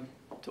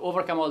 to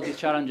overcome all these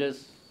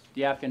challenges,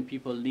 the Afghan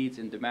people needs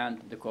and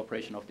demand the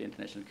cooperation of the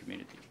international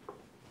community.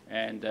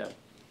 And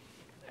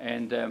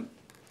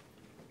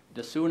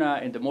the sooner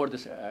and the more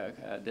this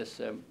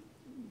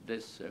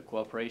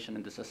cooperation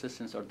and this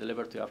assistance are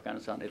delivered to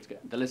Afghanistan,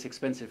 the less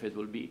expensive it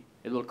will be.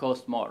 It will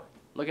cost more.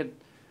 Look at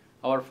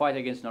our fight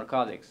against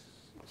narcotics.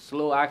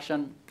 Slow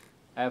action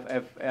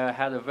have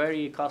had a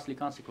very costly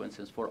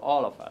consequences for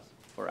all of us,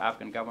 for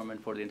Afghan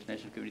government, for the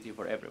international community,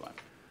 for everyone.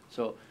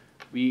 So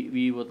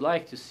we would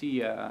like to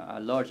see a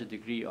larger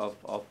degree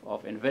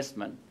of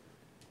investment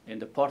in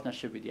the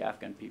partnership with the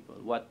Afghan people.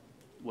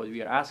 what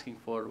we are asking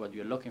for, what we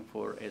are looking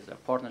for, is a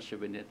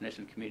partnership with the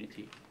international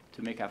community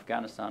to make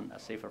Afghanistan a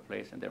safer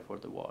place and therefore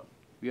the world.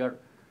 We are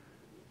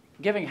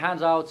giving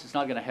handouts is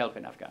not going to help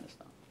in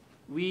Afghanistan.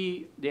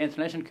 The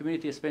international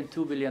community has spent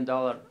 $2 billion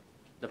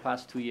the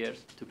past 2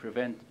 years to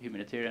prevent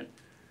humanitarian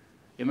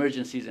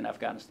emergencies in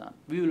Afghanistan.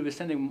 We will be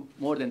sending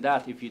more than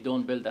that if you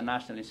don't build the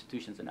national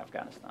institutions in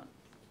Afghanistan.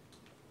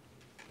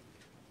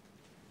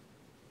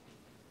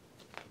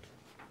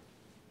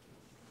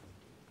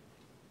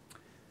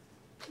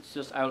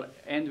 I'll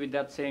end with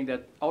that saying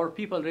that our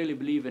people really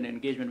believe in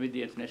engagement with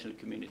the international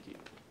community.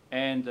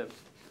 And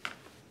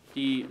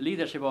the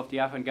leadership of the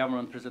Afghan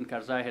government, President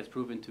Karzai, has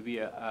proven to be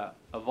a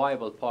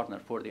viable partner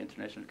for the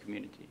international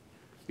community.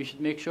 We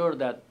should make sure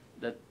that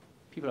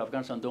people of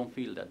Afghanistan don't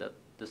feel that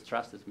this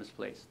trust is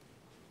misplaced.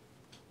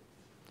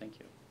 Thank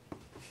you.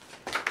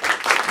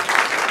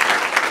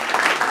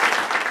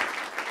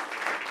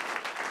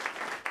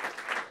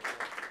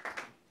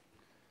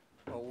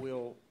 Well,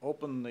 we'll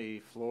open the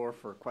floor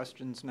for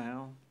questions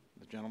now.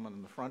 The gentleman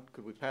in the front,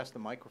 could we pass the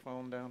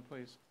microphone down,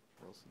 please?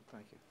 Wilson,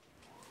 thank you.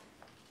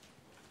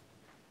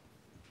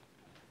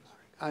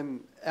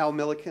 I'm Al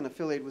Milliken,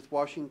 affiliated with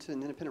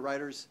Washington Independent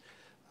Writers.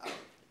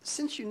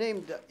 Since you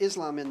named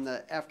Islam in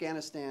the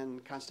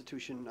Afghanistan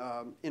Constitution,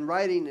 in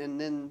writing and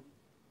then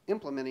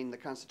implementing the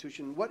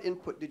Constitution, what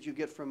input did you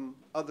get from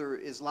other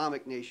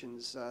Islamic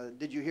nations?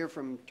 Did you hear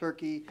from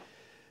Turkey?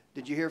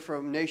 Did you hear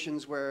from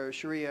nations where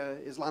Sharia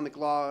Islamic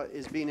law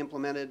is being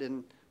implemented?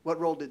 And what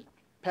role did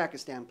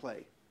Pakistan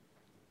play?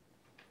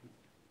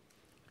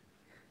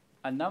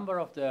 A number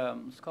of the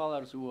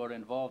scholars who were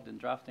involved in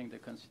drafting the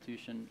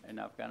constitution in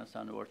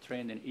Afghanistan were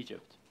trained in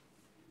Egypt,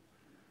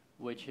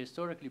 which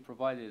historically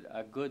provided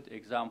a good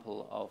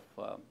example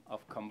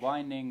of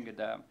combining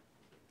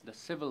the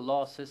civil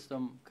law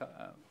system,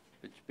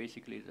 which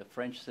basically is the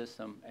French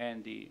system,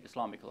 and the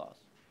Islamic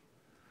laws.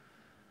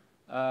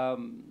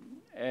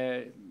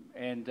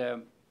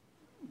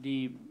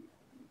 The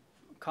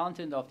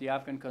content of the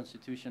Afghan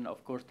constitution,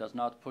 of course, does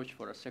not push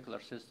for a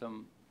secular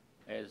system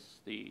as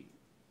the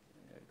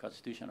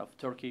constitution of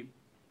Turkey.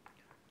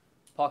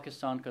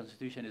 Pakistan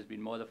constitution has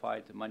been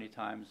modified many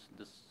times,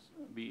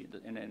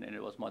 and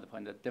it was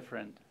modified in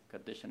different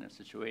conditions and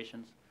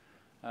situations.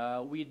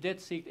 We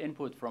did seek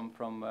input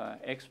from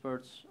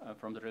experts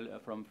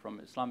from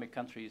Islamic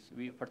countries.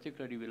 We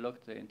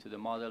looked into the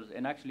models,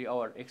 and actually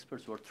our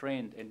experts were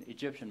trained in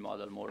Egyptian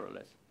model more or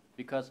less,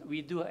 because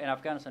in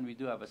Afghanistan we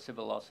do have a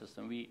civil law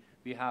system. We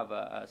have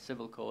a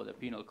civil code, a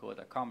penal code,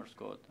 a commerce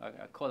code,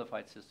 a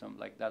codified system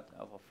like that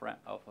of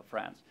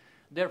France.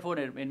 Therefore,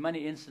 in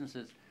many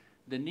instances,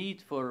 the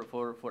need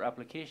for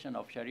application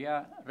of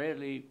Sharia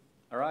rarely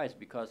arise,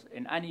 because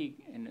in a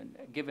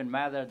given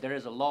matter there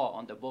is a law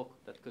on the book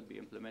that could be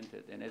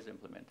implemented and is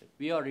implemented.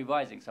 We are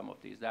revising some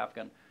of these. The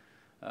Afghan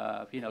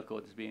penal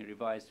code is being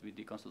revised with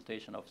the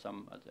consultation of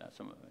some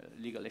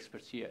legal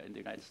experts here in the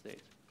United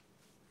States.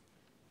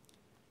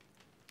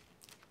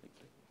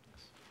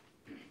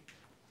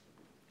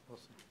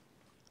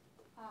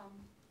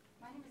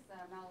 My name is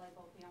Maley.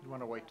 You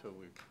want to wait till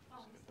we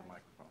get the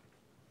microphone?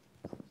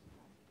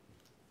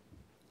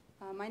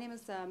 My name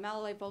is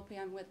Maley Volpe.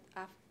 I'm with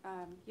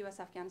U.S.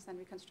 Afghanistan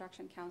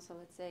Reconstruction Council.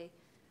 It's a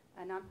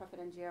nonprofit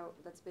NGO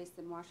that's based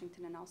in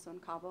Washington and also in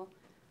Kabul.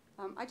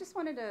 I just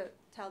wanted to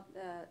tell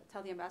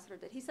the ambassador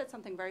that he said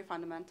something very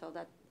fundamental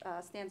that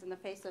stands in the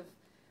face of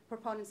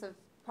proponents of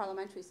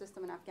parliamentary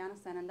system in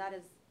Afghanistan, and that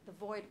is the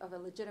void of a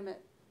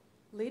legitimate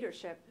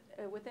leadership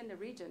within the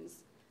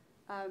regions.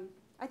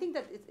 I think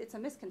that it's a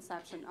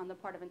misconception on the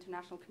part of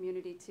international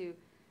community to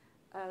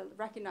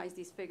recognize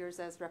these figures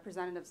as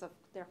representatives of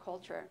their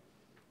culture.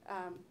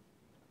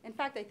 In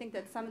fact, I think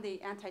that some of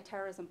the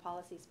anti-terrorism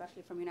policy,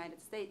 especially from the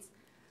United States,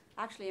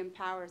 actually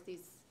empowers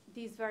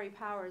these very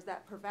powers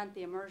that prevent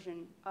the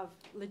immersion of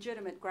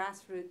legitimate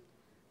grassroots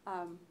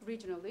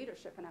regional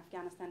leadership in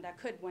Afghanistan that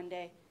could one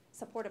day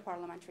support a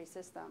parliamentary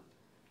system.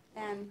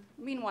 And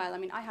meanwhile, I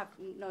mean, I have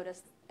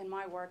noticed in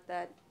my work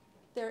that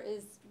there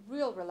is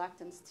real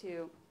reluctance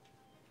to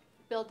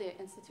build the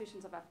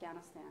institutions of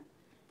Afghanistan,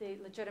 the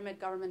legitimate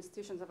government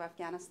institutions of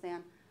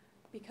Afghanistan,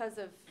 because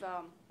of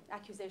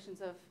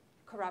accusations of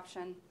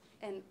corruption.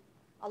 And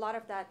a lot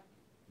of that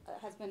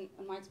has been,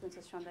 in my experience,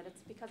 has shown that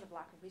it's because of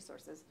lack of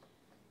resources.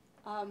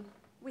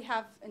 We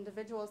have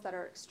individuals that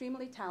are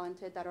extremely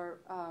talented,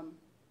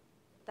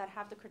 that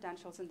have the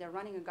credentials, and they're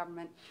running a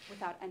government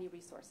without any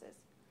resources.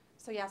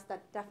 So yes,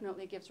 that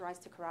definitely gives rise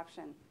to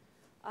corruption.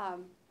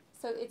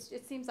 So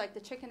it seems like the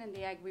chicken and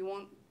the egg. We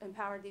won't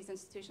empower these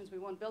institutions. We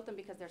won't build them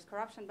because there's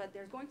corruption, but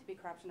there's going to be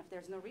corruption if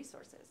there's no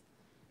resources.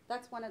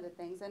 That's one of the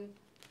things. And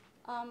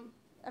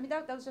I mean,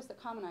 that was just a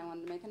comment I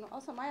wanted to make. And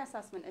also my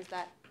assessment is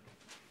that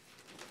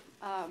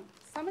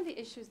some of the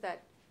issues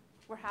that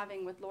we're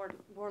having with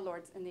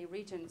warlords in the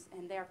regions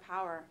and their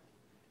power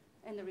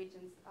in the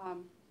regions,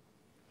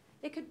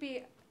 it could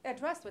be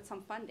addressed with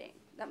some funding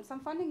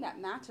that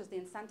matches the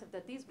incentive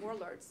that these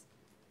warlords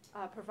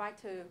provide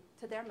to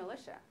their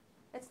militia.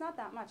 It's not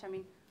that much. I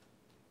mean,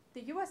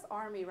 the U.S.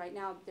 Army right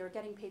now, they're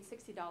getting paid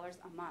 $60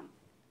 a month.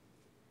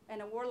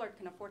 and a warlord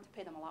can afford to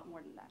pay them a lot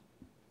more than that.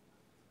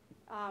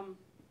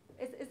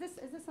 Is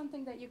this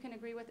something that you can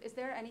agree with? Is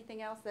there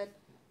anything else that,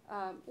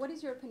 what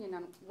is your opinion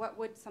on what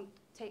would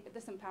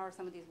disempower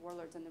some of these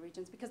warlords in the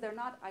regions? Because they're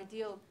not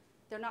ideal,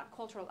 they're not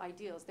cultural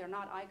ideals, they're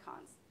not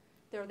icons.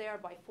 They're there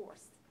by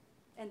force,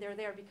 and they're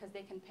there because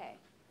they can pay.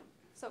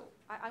 So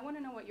I want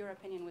to know what your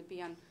opinion would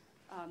be on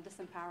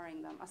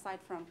disempowering them, aside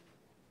from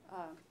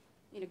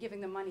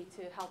giving them money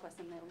to help us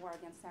in the war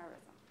against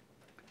terrorism.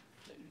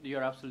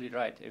 You're absolutely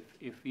right.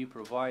 If we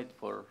provide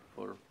for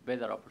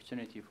better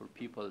opportunity for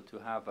people to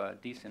have a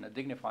decent, a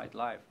dignified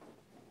life,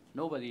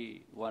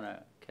 nobody want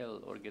to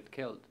kill or get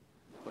killed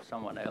for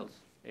someone else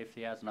if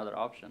he has another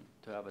option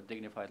to have a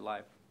dignified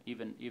life.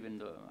 Even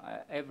though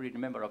every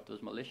member of those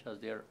militias,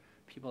 they're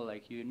people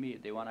like you and me.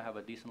 They want to have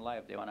a decent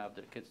life. They want to have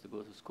their kids to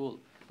go to school,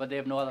 but they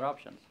have no other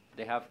options.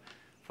 They have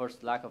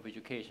first lack of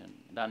education.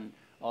 Then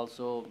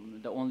also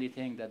the only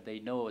thing that they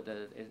know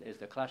that is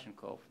the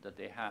Kalashnikov that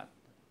they had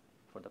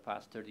for the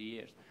past 30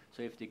 years.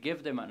 So if they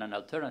give them an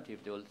alternative,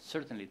 they will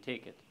certainly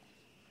take it.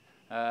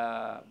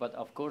 But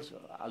of course,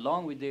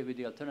 along with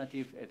the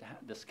alternative,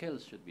 the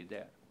skills should be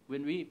there.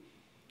 When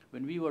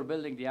we were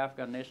building the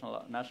Afghan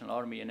National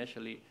Army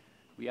initially,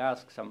 we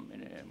asked some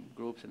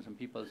groups and some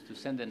people to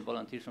send in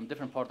volunteers from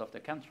different parts of the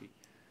country.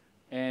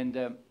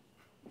 And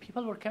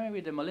people were coming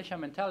with the militia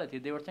mentality.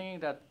 They were thinking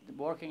that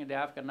working in the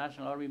Afghan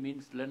National Army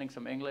means learning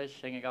some English,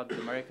 hanging out with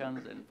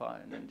Americans,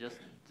 and just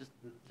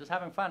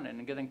having fun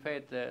and getting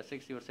paid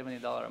 $60 or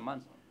 $70 a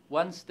month.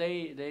 Once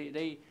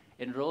they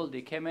enrolled,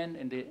 they came in,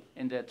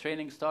 and the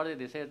training started.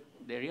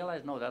 They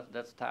realized, no,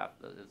 that's tough.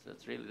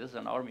 That's really, this is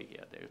an army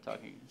here. They're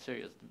talking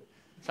serious.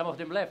 Some of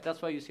them left.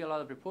 That's why you see a lot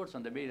of reports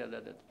on the media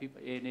that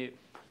people,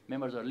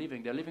 members are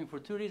leaving. They're leaving for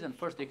two reasons.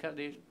 First, they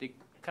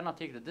cannot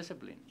take the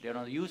discipline. They're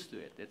not used to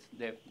it.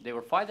 They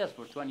were fighters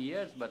for 20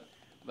 years, but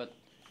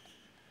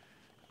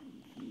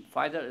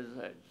fighters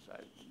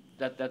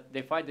that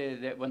they fight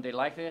when they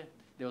like it.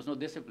 There was no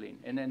discipline,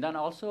 and then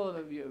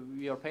also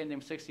we are paying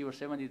them $60 or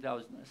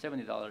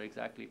 $70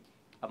 exactly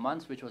a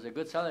month, which was a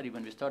good salary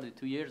when we started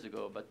 2 years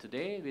ago. But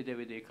today, with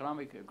the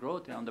economic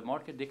growth on the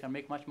market, they can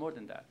make much more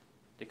than that.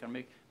 They can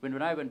make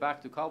when I went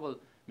back to Kabul,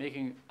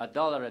 making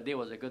 $1 a day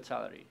was a good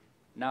salary.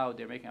 Now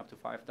they're making up to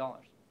 $5.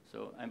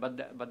 So, but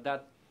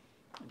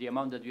the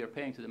amount that we are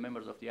paying to the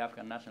members of the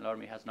Afghan National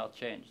Army has not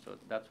changed. So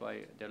that's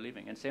why they're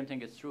leaving. And same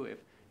thing is true.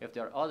 If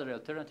there are other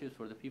alternatives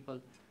for the people,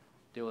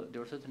 they will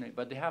certainly.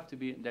 But they have to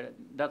be there.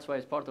 That's why,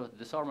 as part of the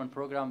disarmament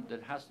program,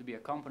 there has to be a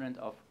component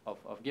of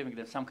giving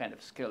them some kind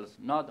of skills,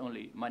 not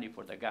only money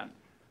for the gun,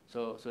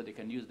 so they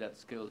can use that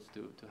skills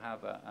to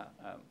have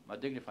a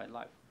dignified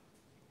life.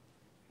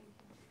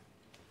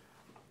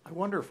 I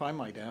wonder if I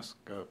might ask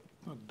a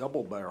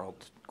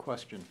double-barreled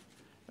question.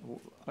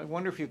 I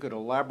wonder if you could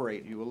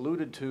elaborate. You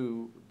alluded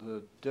to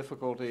the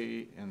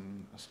difficulty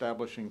in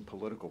establishing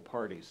political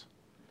parties,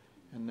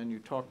 and then you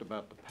talked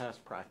about the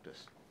past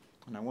practice.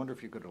 And I wonder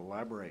if you could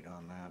elaborate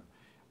on that.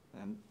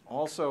 And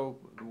also,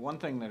 one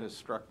thing that has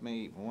struck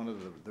me, one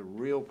of the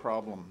real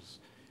problems,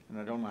 and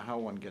I don't know how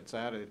one gets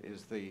at it,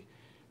 is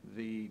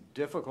the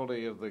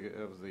difficulty of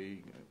the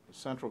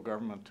central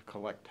government to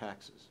collect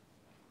taxes,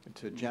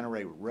 to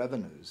generate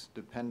revenues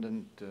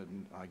dependent,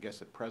 I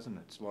guess at present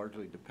it's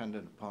largely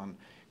dependent upon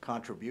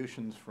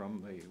contributions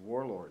from the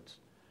warlords,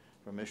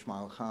 from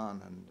Ismail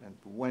Khan, and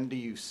when do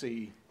you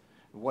see,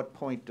 at what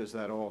point does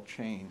that all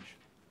change?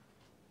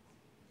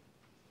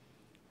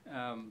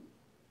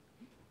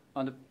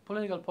 On the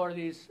political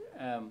parties,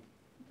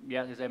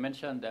 yes, as I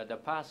mentioned, the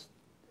past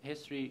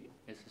history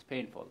is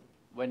painful.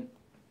 When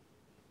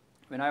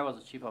I was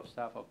the chief of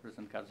staff of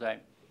President Karzai,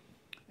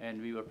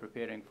 and we were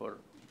preparing for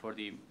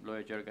the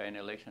Loya Jirga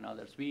election and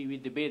others, we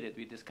debated,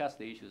 we discussed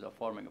the issues of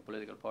forming a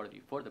political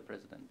party for the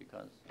president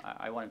because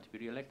I want him to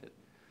be reelected.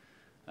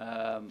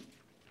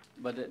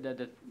 But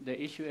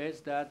the issue is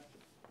that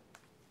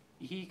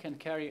he can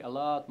carry a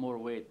lot more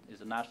weight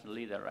as a national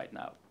leader right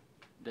now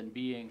than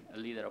being a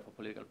leader of a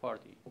political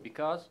party,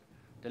 because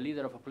the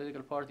leader of a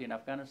political party in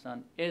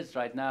Afghanistan is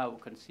right now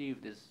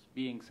conceived as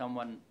being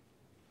someone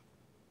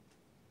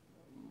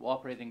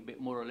operating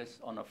more or less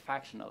on a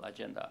factional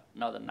agenda,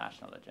 not a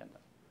national agenda.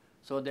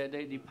 So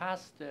the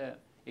past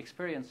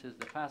experiences,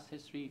 the past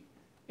history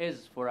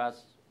is for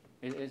us,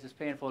 is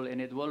painful, and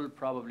it will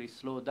probably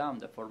slow down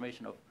the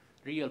formation of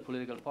real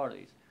political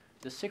parties.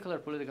 The secular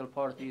political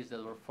parties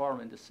that were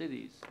formed in the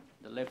cities,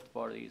 the left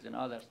parties and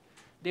others,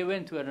 they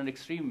went to an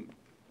extreme,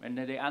 and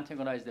they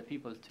antagonized the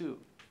people too.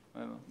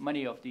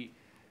 Many of the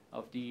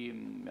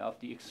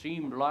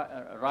extreme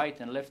right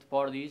and left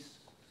parties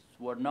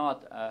were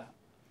not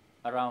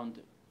around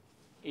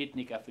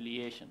ethnic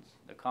affiliations.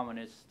 The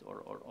communist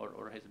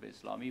or Hizb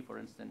Islami, for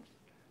instance,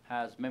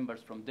 has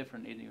members from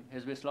different ethnic.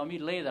 Hizb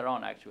Islami later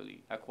on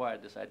actually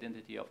acquired this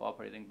identity of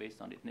operating based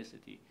on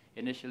ethnicity.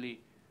 Initially,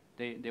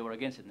 they were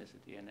against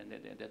ethnicity, and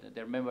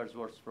their members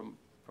were from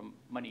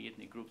many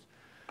ethnic groups.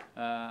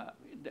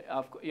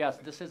 Yes,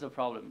 this is a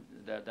problem.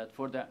 That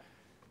for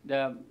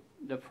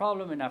the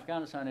problem in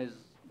Afghanistan is,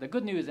 the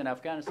good news in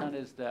Afghanistan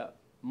is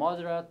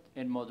moderate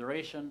and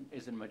moderation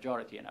is in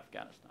majority in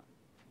Afghanistan.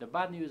 The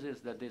bad news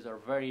is that these are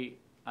very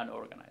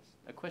unorganized.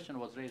 A question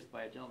was raised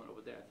by a gentleman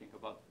over there, I think,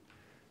 about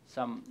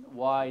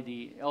why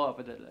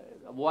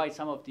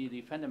some of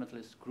the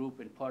fundamentalist group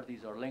and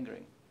parties are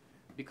lingering.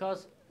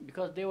 Because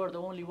they were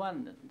the only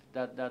one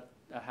that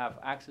have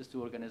access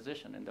to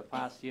organization in the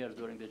past years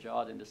during the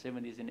Jawad in the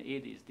 70s and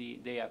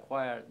 80s. They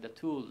acquired the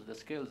tools, the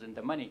skills, and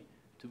the money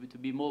to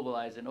be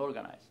mobilized and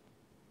organized,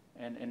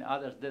 and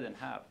others didn't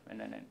have.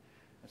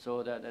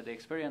 So the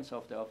experience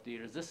of the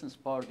resistance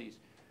parties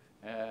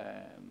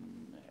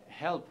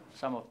help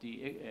some of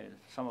the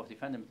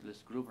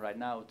fundamentalist group right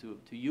now to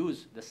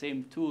use the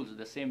same tools,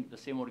 the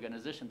same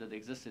organization that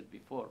existed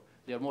before.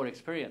 They are more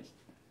experienced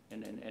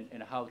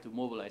in how to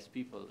mobilize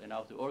people and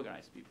how to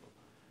organize people.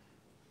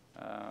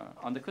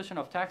 On the question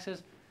of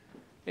taxes,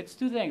 it's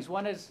two things.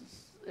 One is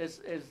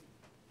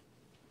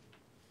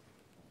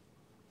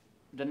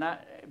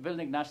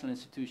building national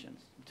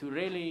institutions to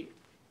really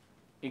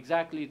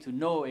exactly to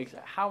know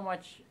how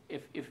much.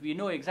 If we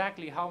know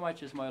exactly how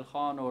much Ismail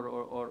Khan or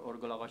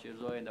Gulagh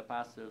Shirzoy in the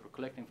past were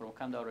collecting from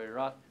Kandahar or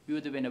Iraq, we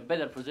would have been in a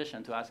better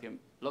position to ask him,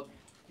 look,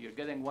 you're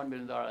getting $1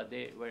 million a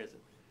day, where is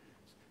it?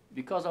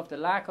 Because of the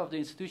lack of the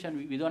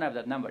institution, we don't have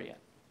that number yet.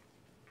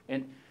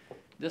 And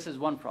this is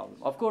one problem.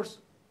 Of course,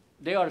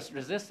 they are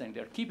resisting.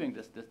 They're keeping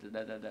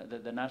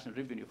the national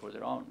revenue for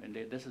their own, and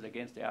this is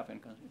against the Afghan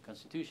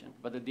constitution.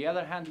 But on the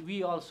other hand,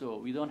 we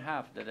don't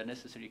have the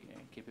necessary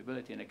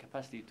capability and the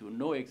capacity to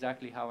know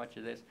exactly how much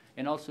it is,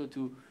 and also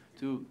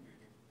the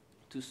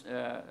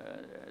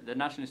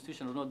national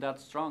institution is not that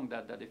strong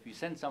that if you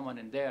send someone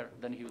in there,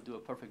 then he will do a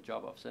perfect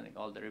job of sending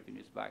all the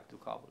revenues back to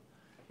Kabul.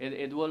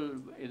 It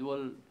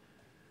will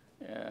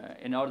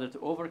in order to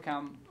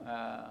overcome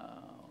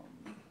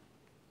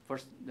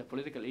first the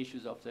political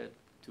issues of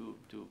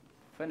to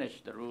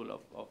finish the rule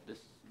of this,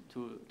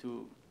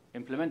 to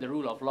implement the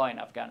rule of law in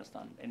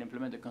Afghanistan and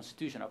implement the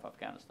constitution of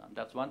Afghanistan.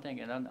 That's one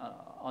thing, and then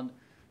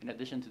in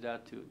addition to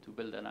that, to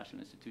build the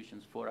national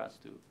institutions for us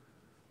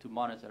to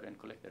monitor and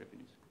collect the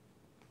revenues.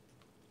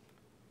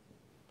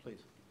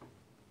 Please.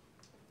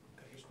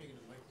 Can you speak in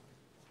the mic?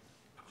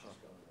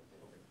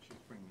 She's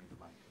bringing you the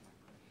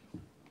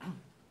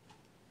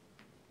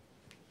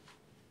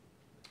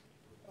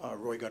mic.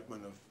 Roy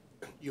Gutman of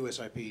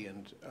USIP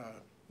and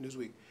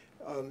Newsweek.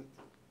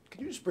 Can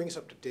you just bring us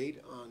up to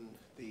date on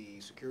the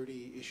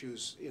security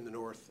issues in the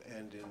north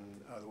and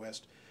in the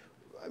west?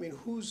 I mean,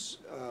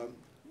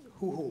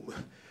 whom,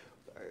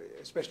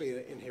 especially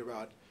in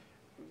Herat?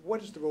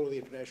 What is the role of the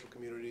international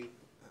community?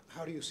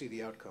 How do you see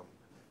the outcome?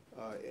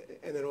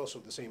 And then also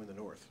the same in the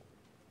north.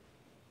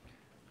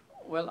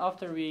 Well,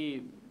 after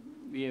we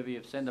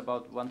have sent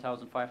about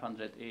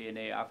 1,500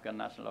 ANA Afghan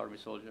National Army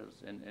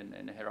soldiers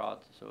in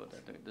Herat, so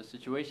the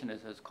situation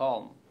has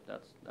calmed.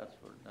 That's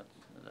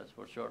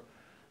for sure.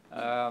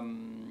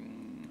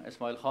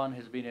 Ismail Khan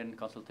has been in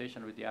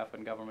consultation with the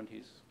Afghan government.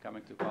 He's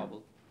coming to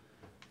Kabul.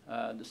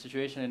 The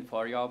situation in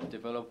Faryab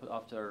developed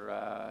after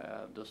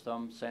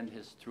Dostum sent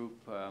his troop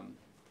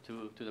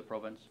to the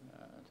province,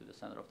 to the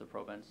center of the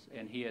province,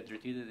 and he had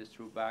retreated his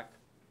troop back,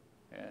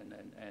 and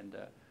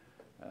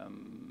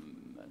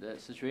the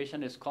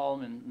situation is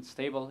calm and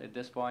stable at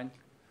this point,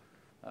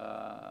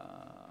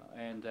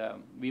 and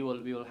we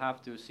will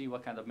have to see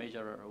what kind of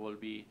measure will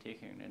be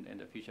taken in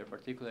the future,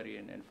 particularly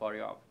in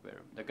Faryab,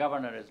 where the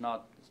governor is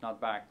not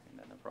back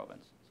in the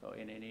province, so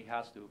and he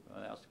has to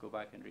go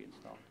back and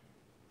reinstall.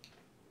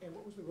 And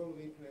what was the role of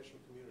the international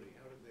community?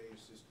 How did they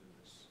assist in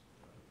this,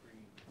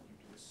 bringing you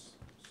to this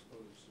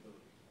supposed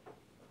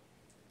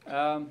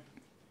stability?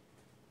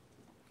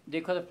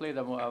 They could have played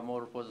a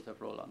more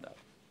positive role on that.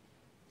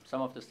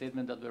 Some of the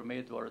statements that were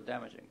made were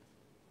damaging,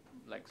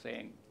 like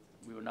saying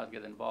we will not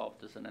get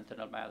involved. This is an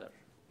internal matter.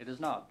 It is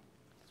not.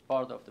 It's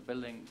part of the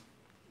building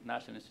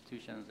national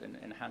institutions and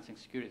enhancing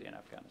security in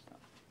Afghanistan,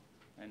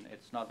 and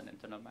it's not an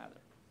internal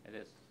matter. It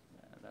is.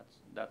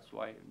 That's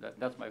why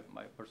that's my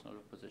personal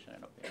position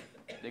and opinion.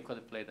 They could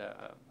have played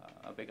a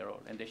bigger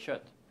role, and they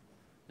should.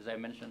 As I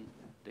mentioned,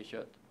 they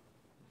should.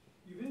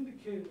 You've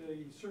indicated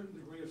a certain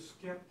degree of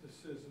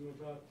skepticism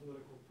about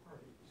political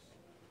parties.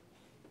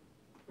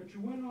 But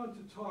you went on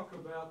to talk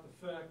about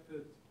the fact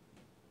that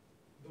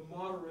the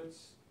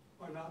moderates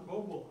are not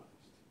mobilized.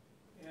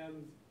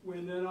 And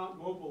when they're not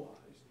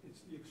mobilized, it's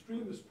the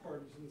extremist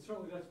parties, and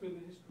certainly that's been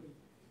the history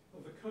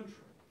of the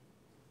country.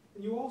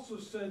 And you also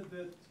said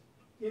that,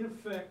 in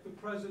effect, the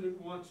president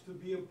wants to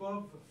be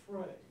above the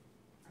fray.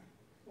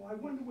 Well, I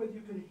wonder whether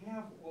you can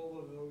have all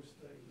of those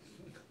things.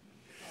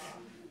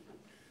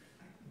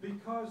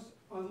 Because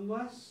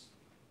unless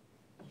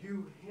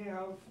you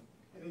have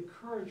and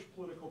encourage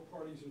political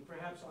parties, and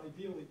perhaps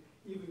ideally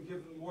even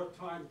give them more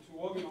time to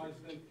organize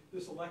than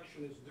this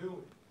election is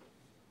doing,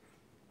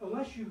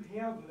 unless you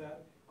have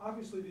that,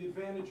 obviously the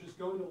advantage is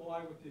going to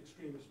lie with the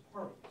extremist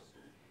parties.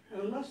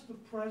 And unless the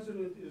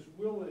president is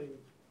willing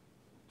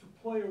to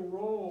play a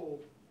role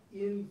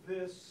in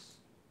this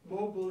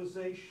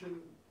mobilization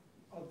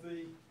of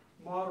the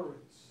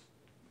moderates,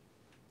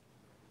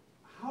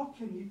 how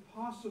can he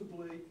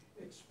possibly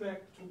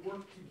expect to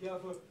work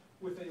together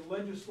with a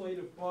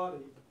legislative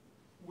body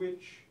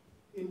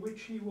in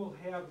which he will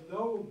have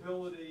no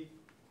ability,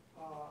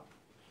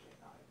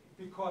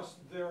 because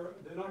they're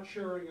not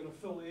sharing an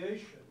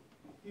affiliation,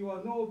 he will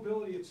have no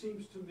ability, it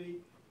seems to me,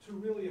 to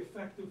really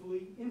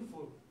effectively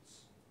influence.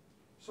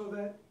 So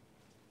that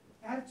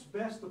at its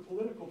best, the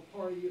political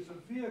party is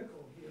a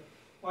vehicle here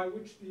by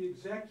which the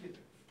executive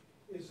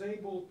is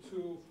able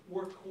to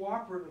work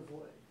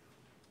cooperatively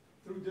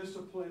through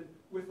discipline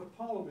with the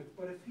parliament.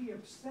 But if he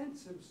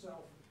absents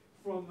himself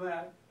from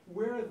that,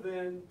 where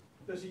then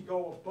does he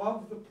go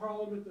above the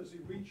parliament? Does he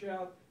reach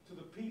out to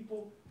the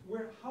people?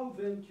 How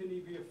then can he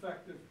be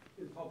effective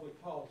in public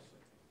policy?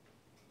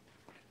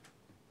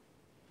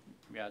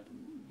 Yeah,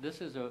 this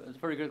is a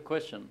very good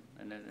question,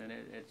 and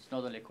it's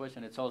not only a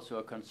question, it's also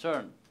a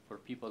concern for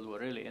people who are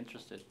really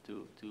interested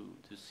to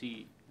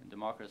see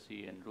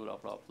democracy and rule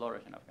of law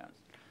flourish in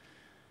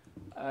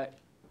Afghanistan.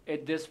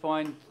 At this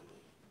point,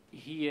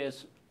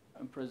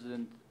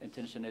 President's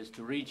intention is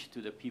to reach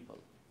to the people,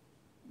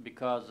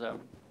 because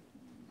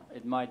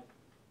it might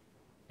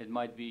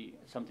be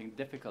something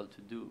difficult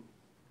to do.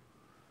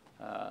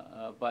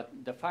 But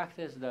the fact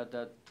is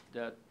that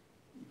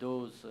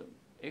those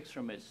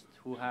extremists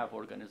who have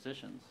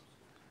organizations,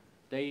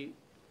 they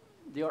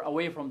are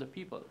away from the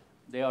people.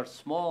 They are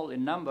small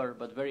in number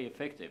but very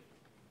effective.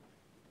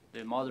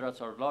 The moderates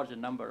are large in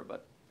number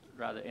but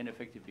rather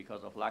ineffective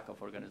because of lack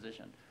of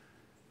organization.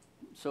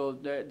 So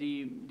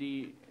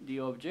the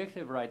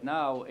objective right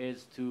now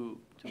is to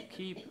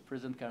keep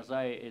President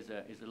Karzai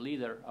as a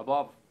leader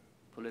above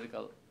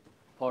political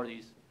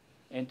parties,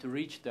 and to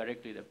reach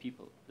directly the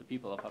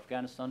people of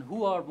Afghanistan,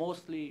 who are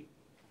mostly,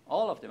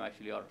 all of them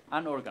actually, are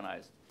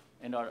unorganized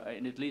and are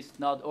at least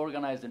not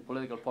organized in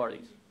political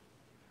parties.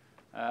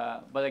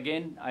 But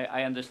again,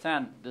 I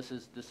understand this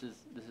is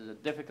a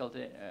difficult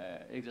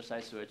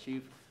exercise to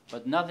achieve,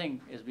 but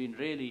nothing has been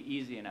really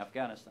easy in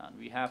Afghanistan.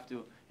 We have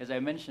to, as I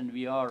mentioned,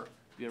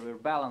 we're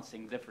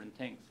balancing different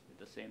things at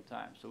the same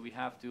time. So we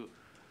have to,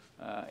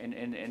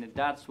 and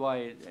that's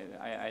why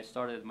I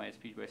started my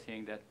speech by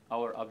saying that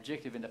our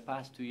objective in the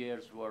past 2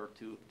 years were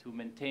to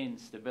maintain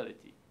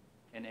stability,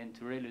 and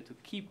to really to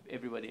keep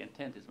everybody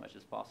intent as much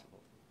as possible.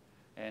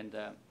 And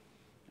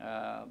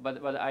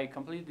but I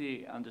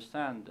completely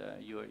understand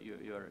your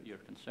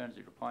concerns,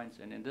 your points,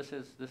 and this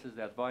is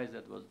the advice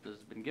that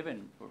has been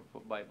given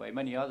by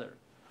many other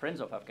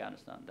friends of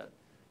Afghanistan, that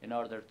in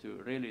order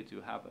to really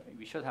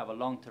we should have a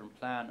long-term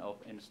plan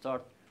and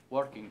start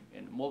working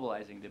and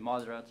mobilizing the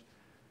moderates.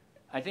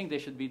 I think they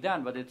should be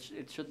done, but it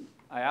should.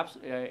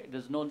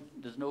 There's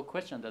no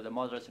question that the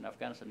moderates in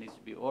Afghanistan needs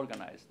to be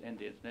organized, and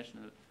the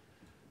international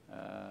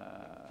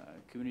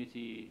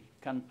community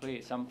can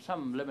play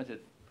some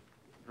limited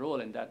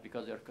role in that,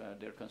 because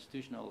their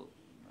constitutional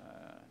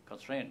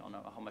constraint on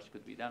how much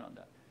could be done on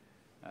that.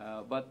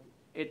 But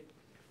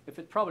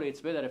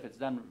it's better if it's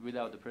done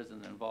without the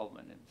president's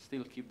involvement, and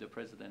still keep the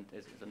president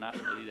as a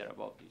national leader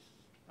above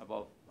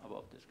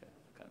this kind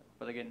of.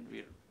 But again,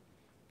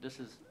 this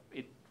is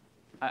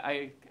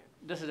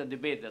a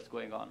debate that's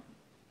going on.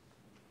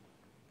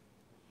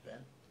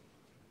 Ben?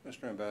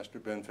 Mr. Ambassador,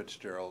 Ben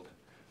Fitzgerald.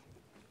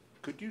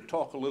 Could you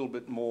talk a little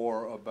bit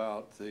more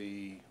about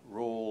the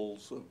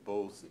roles of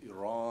both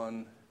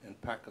Iran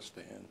and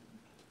Pakistan?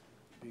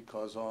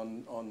 Because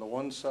on the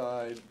one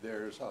side,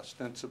 there's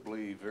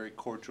ostensibly very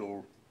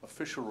cordial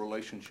official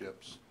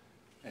relationships,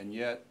 and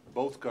yet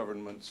both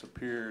governments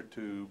appear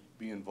to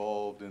be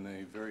involved in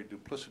a very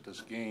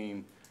duplicitous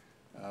game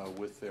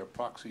with their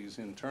proxies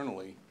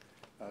internally.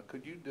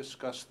 Could you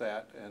discuss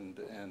that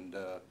and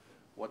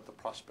what the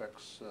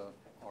prospects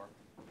are?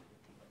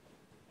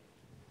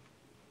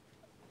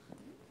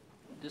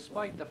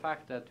 Despite the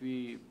fact that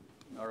we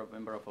are a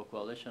member of a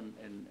coalition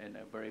and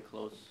a very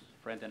close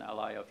friend and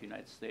ally of the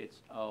United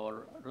States,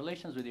 our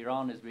relations with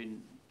Iran has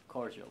been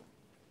cordial,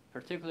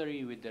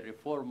 particularly with the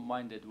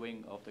reform-minded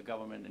wing of the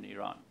government in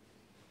Iran.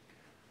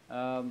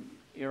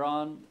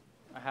 Iran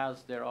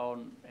has their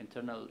own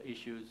internal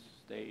issues.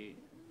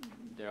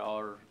 There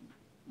are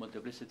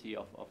multiplicity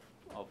of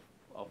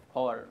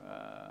power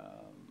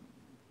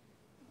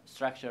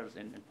structures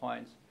and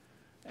points,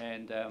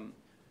 and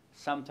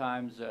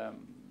sometimes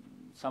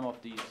some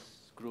of these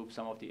groups,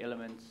 some of the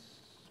elements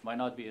might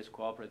not be as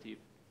cooperative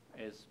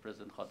as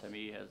President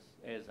Khatami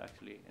is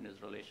actually in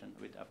his relation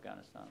with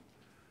Afghanistan.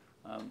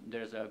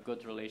 There's a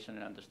good relation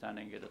and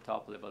understanding at the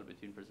top level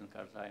between President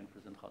Karzai and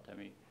President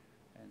Khatami,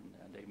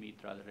 and they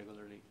meet rather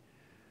regularly.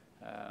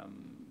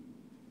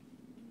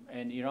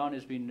 And Iran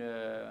has been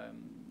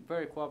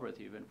very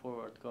cooperative and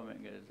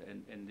forward-coming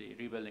in the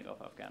rebuilding of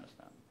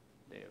Afghanistan.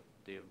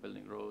 They're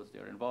building roads,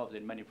 they're involved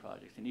in many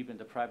projects, and even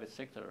the private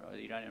sector,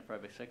 the Iranian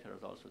private sector,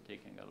 is also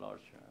taking a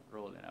large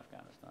role in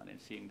Afghanistan and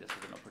seeing this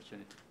as an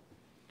opportunity.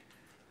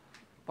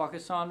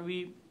 Pakistan,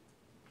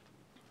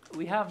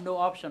 we have no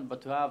option but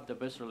to have the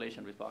best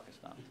relation with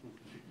Pakistan.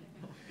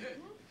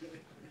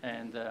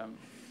 And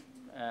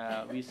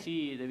we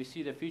see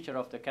the future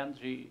of the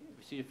country,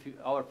 we see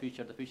our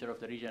future, the future of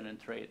the region, in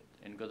trade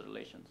and good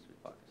relations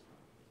with Pakistan.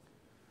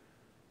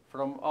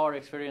 from our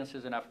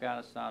experiences in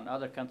Afghanistan,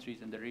 other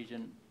countries in the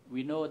region,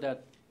 we know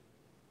that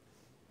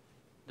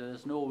there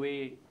is no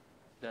way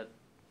that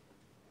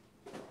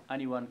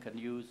anyone can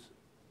use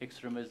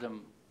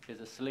extremism as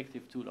a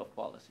selective tool of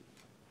policy.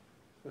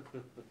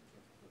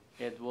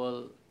 It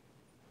will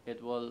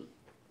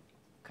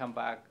come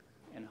back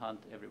and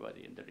hunt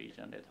everybody in the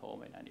region, at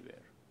home and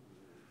anywhere.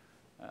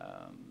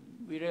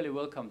 We really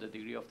welcome the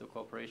degree of the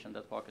cooperation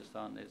that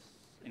Pakistan is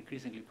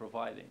increasingly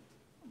providing,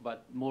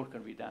 but more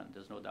can be done,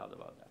 there's no doubt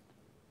about that.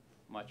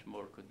 Much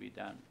more could be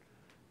done.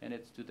 And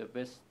it's to the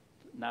best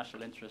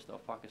national interest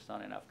of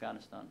Pakistan and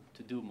Afghanistan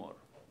to do more.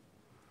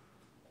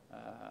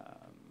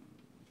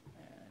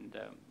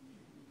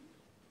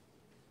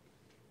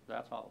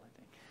 That's all, I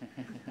think.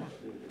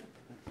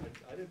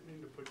 I didn't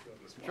mean to put you on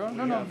the spot. Sure,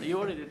 no, you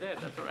already did,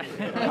 that's all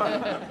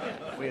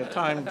right. We have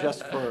time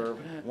just for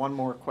one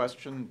more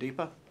question.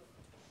 Deepa?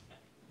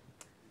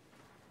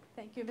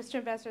 Thank you. Mr.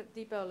 Ambassador,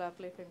 Deepa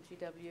Olapale from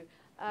GW.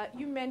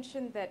 You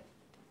mentioned that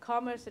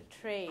commerce and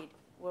trade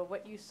were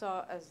what you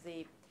saw as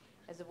a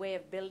way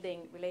of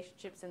building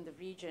relationships in the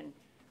region,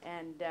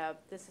 and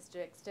this is to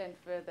extend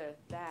further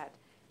that.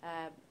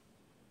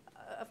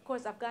 Of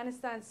course,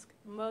 Afghanistan's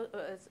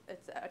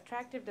its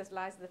attractiveness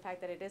lies in the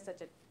fact that it is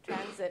such a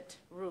transit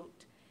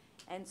route,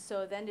 and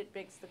so then it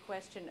begs the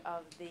question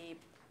of the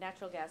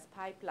natural gas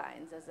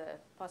pipelines as a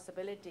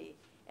possibility.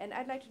 And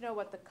I'd like to know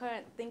what the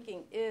current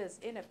thinking is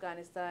in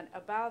Afghanistan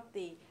about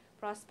the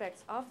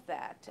prospects of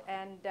that.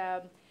 And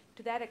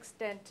to that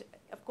extent,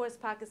 of course,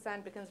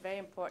 Pakistan becomes very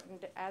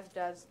important, as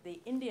does the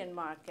Indian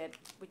market,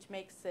 which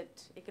makes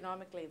it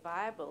economically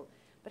viable.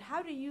 But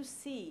how do you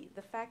see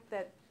the fact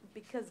that,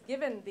 because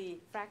given the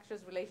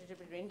fractious relationship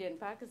between India and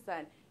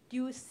Pakistan, do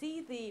you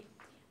see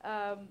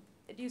a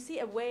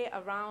way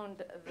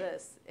around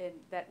this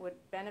that would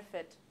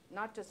benefit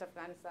not just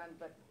Afghanistan,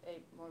 but a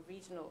more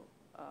regional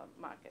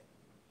market?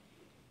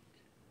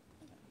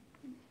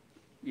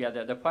 Yeah,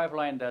 the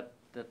pipeline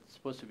that's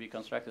supposed to be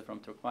constructed from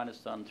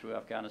Turkmenistan through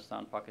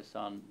Afghanistan,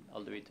 Pakistan,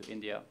 all the way to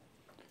India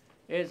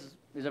is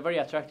a very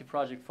attractive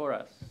project for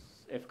us.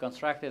 If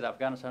constructed,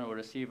 Afghanistan will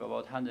receive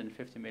about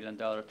 $150 million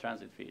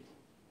transit fees.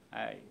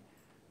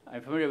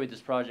 I'm familiar with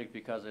this project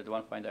because at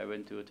one point I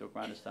went to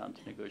Turkmenistan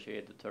to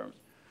negotiate the terms.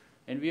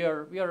 And we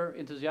are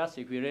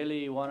enthusiastic. We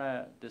really want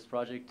this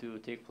project to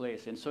take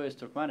place, and so is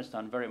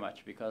Turkmenistan very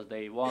much, because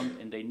they want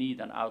and they need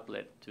an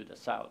outlet to the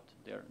south.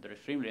 They're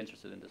extremely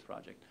interested in this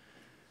project.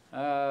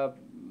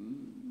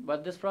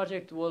 But this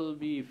project will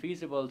be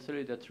feasible, to tell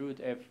you the truth,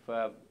 if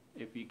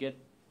we get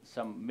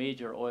some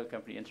major oil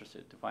company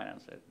interested to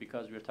finance it,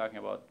 because we're talking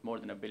about more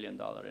than $1 billion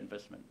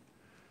investment.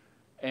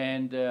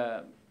 And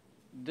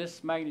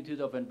this magnitude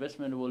of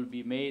investment will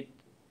be made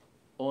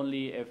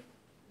only if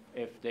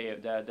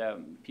the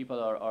people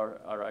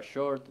are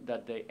assured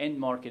that the end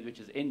market, which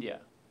is India,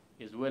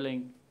 is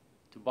willing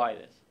to buy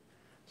this.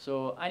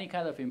 So any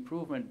kind of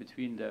improvement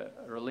between the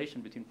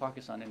relation between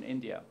Pakistan and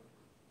India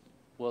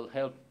will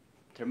help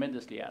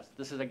tremendously us.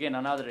 This is, again,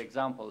 another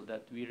example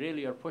that we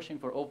really are pushing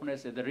for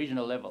openness at the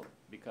regional level,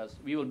 because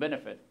we will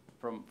benefit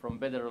from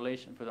better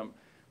relation,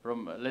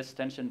 from less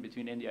tension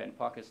between India and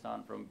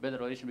Pakistan, from better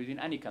relation between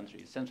any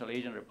countries. Central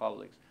Asian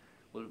republics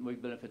will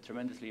benefit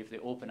tremendously if they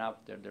open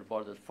up their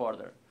borders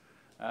further.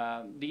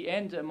 The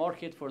end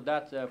market for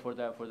that, for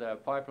the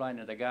pipeline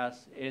and the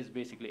gas, is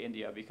basically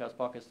India, because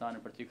Pakistan,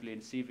 and particularly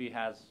in CV,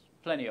 has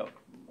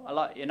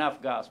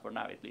enough gas for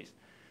now, at least.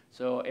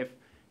 So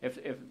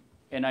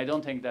and I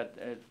don't think that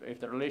if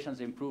the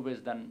relations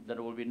improve, then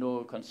there will be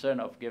no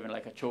concern of giving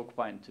like a choke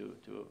point to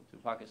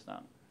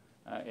Pakistan.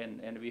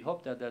 And we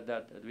hope that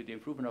with the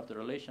improvement of the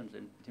relations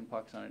between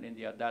Pakistan and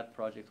India, that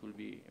project will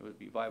be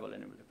viable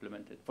and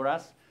implemented. For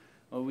us,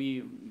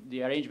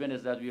 the arrangement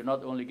is that we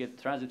not only get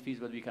transit fees,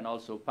 but we can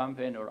also pump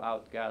in or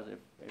out gas if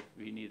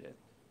we need it.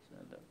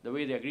 So the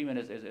way the agreement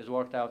is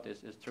worked out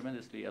is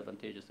tremendously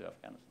advantageous to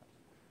Afghanistan.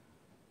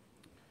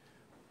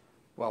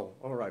 Well,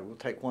 all right, we'll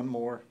take one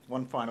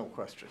final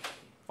question.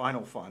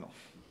 Final.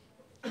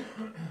 We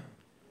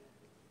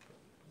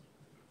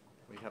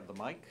have the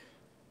mic?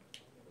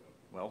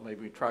 Well,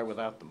 maybe we try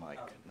without the mic.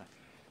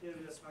 Here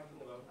we are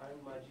talking about, I'm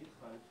Majid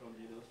Khan from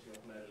the University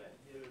of Maryland.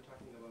 Here we're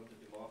talking about the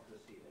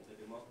democracy, and the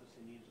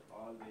democracy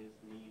always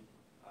need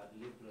a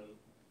liberal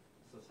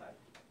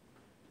society.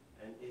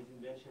 And as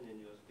you mentioned in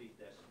your speech,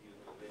 that you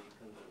have a very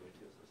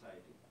conservative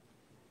society.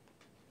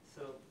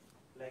 So,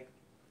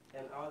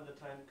 and all the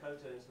time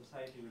culture and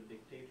society will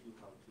dictate you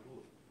how to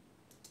rule.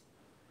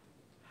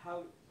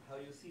 How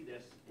you see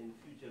that in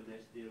future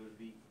that there will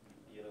be,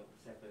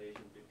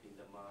 separation between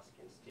the mosque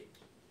and state?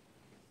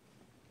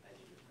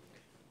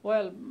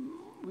 Well,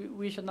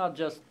 we should not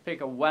just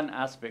pick one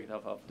aspect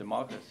of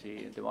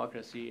democracy.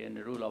 Democracy and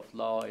the rule of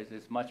law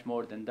is much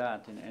more than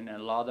that. And a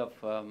lot of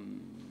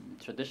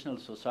traditional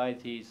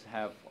societies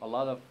have a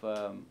lot of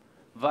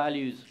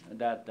values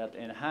that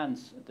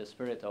enhance the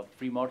spirit of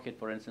free market,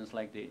 for instance,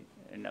 like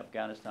in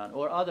Afghanistan,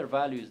 or other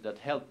values that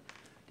help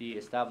the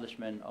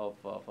establishment of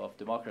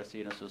democracy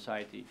in a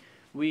society.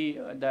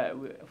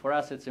 For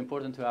us, it's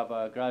important to have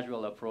a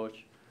gradual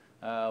approach.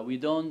 We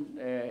don't,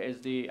 as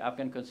the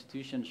Afghan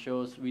constitution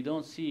shows, we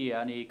don't see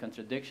any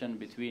contradiction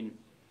between,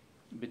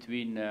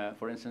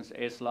 for instance,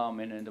 Islam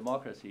and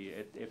democracy.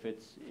 If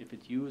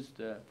it's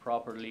used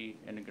properly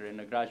in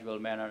a gradual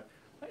manner,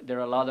 there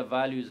are a lot of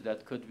values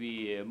that could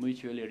be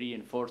mutually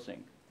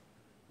reinforcing.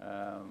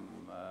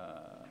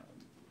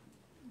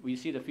 We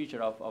see the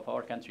future of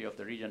our country, of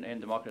the region, in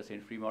democracy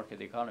and free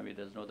market economy.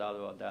 There's no doubt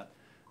about that.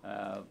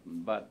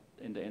 But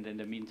in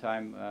the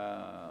meantime,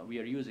 we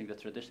are using the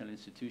traditional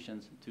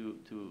institutions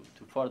to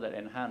further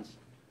enhance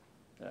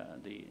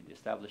the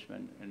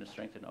establishment and the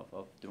strengthening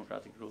of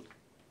democratic rule.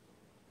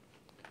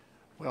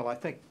 Well, I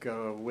think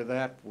with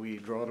that, we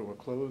draw to a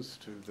close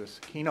to this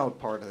keynote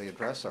part of the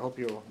address. I hope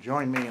you'll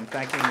join me in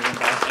thanking the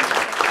ambassador.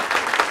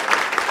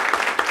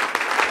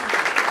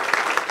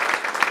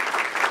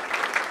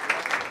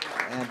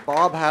 And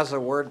Bob has a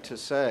word to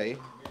say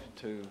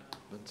to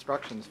the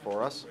instructions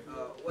for us.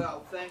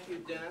 Well, thank you,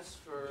 Dennis,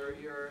 for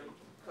your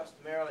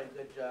customarily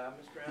good job.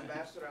 Mr.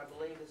 Ambassador, I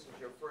believe this is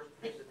your first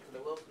visit to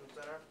the Wilson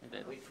Center.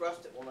 We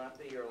trust it will not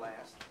be your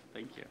last.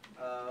 Thank you.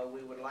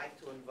 We would like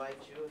to invite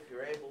you, if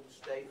you're able to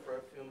stay for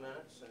a few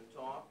minutes and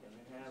talk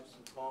and have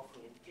some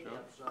coffee and tea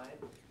outside.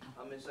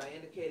 As I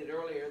indicated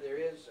earlier, there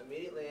is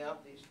immediately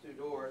out these two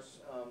doors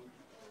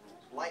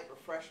light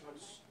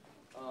refreshments.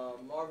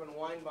 Marvin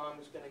Weinbaum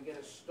is going to get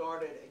us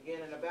started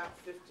again in about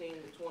 15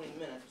 to 20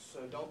 minutes, so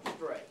don't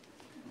stray.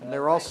 And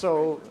there are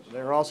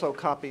also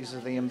copies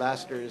of the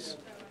ambassador's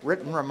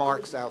written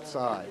remarks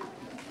outside.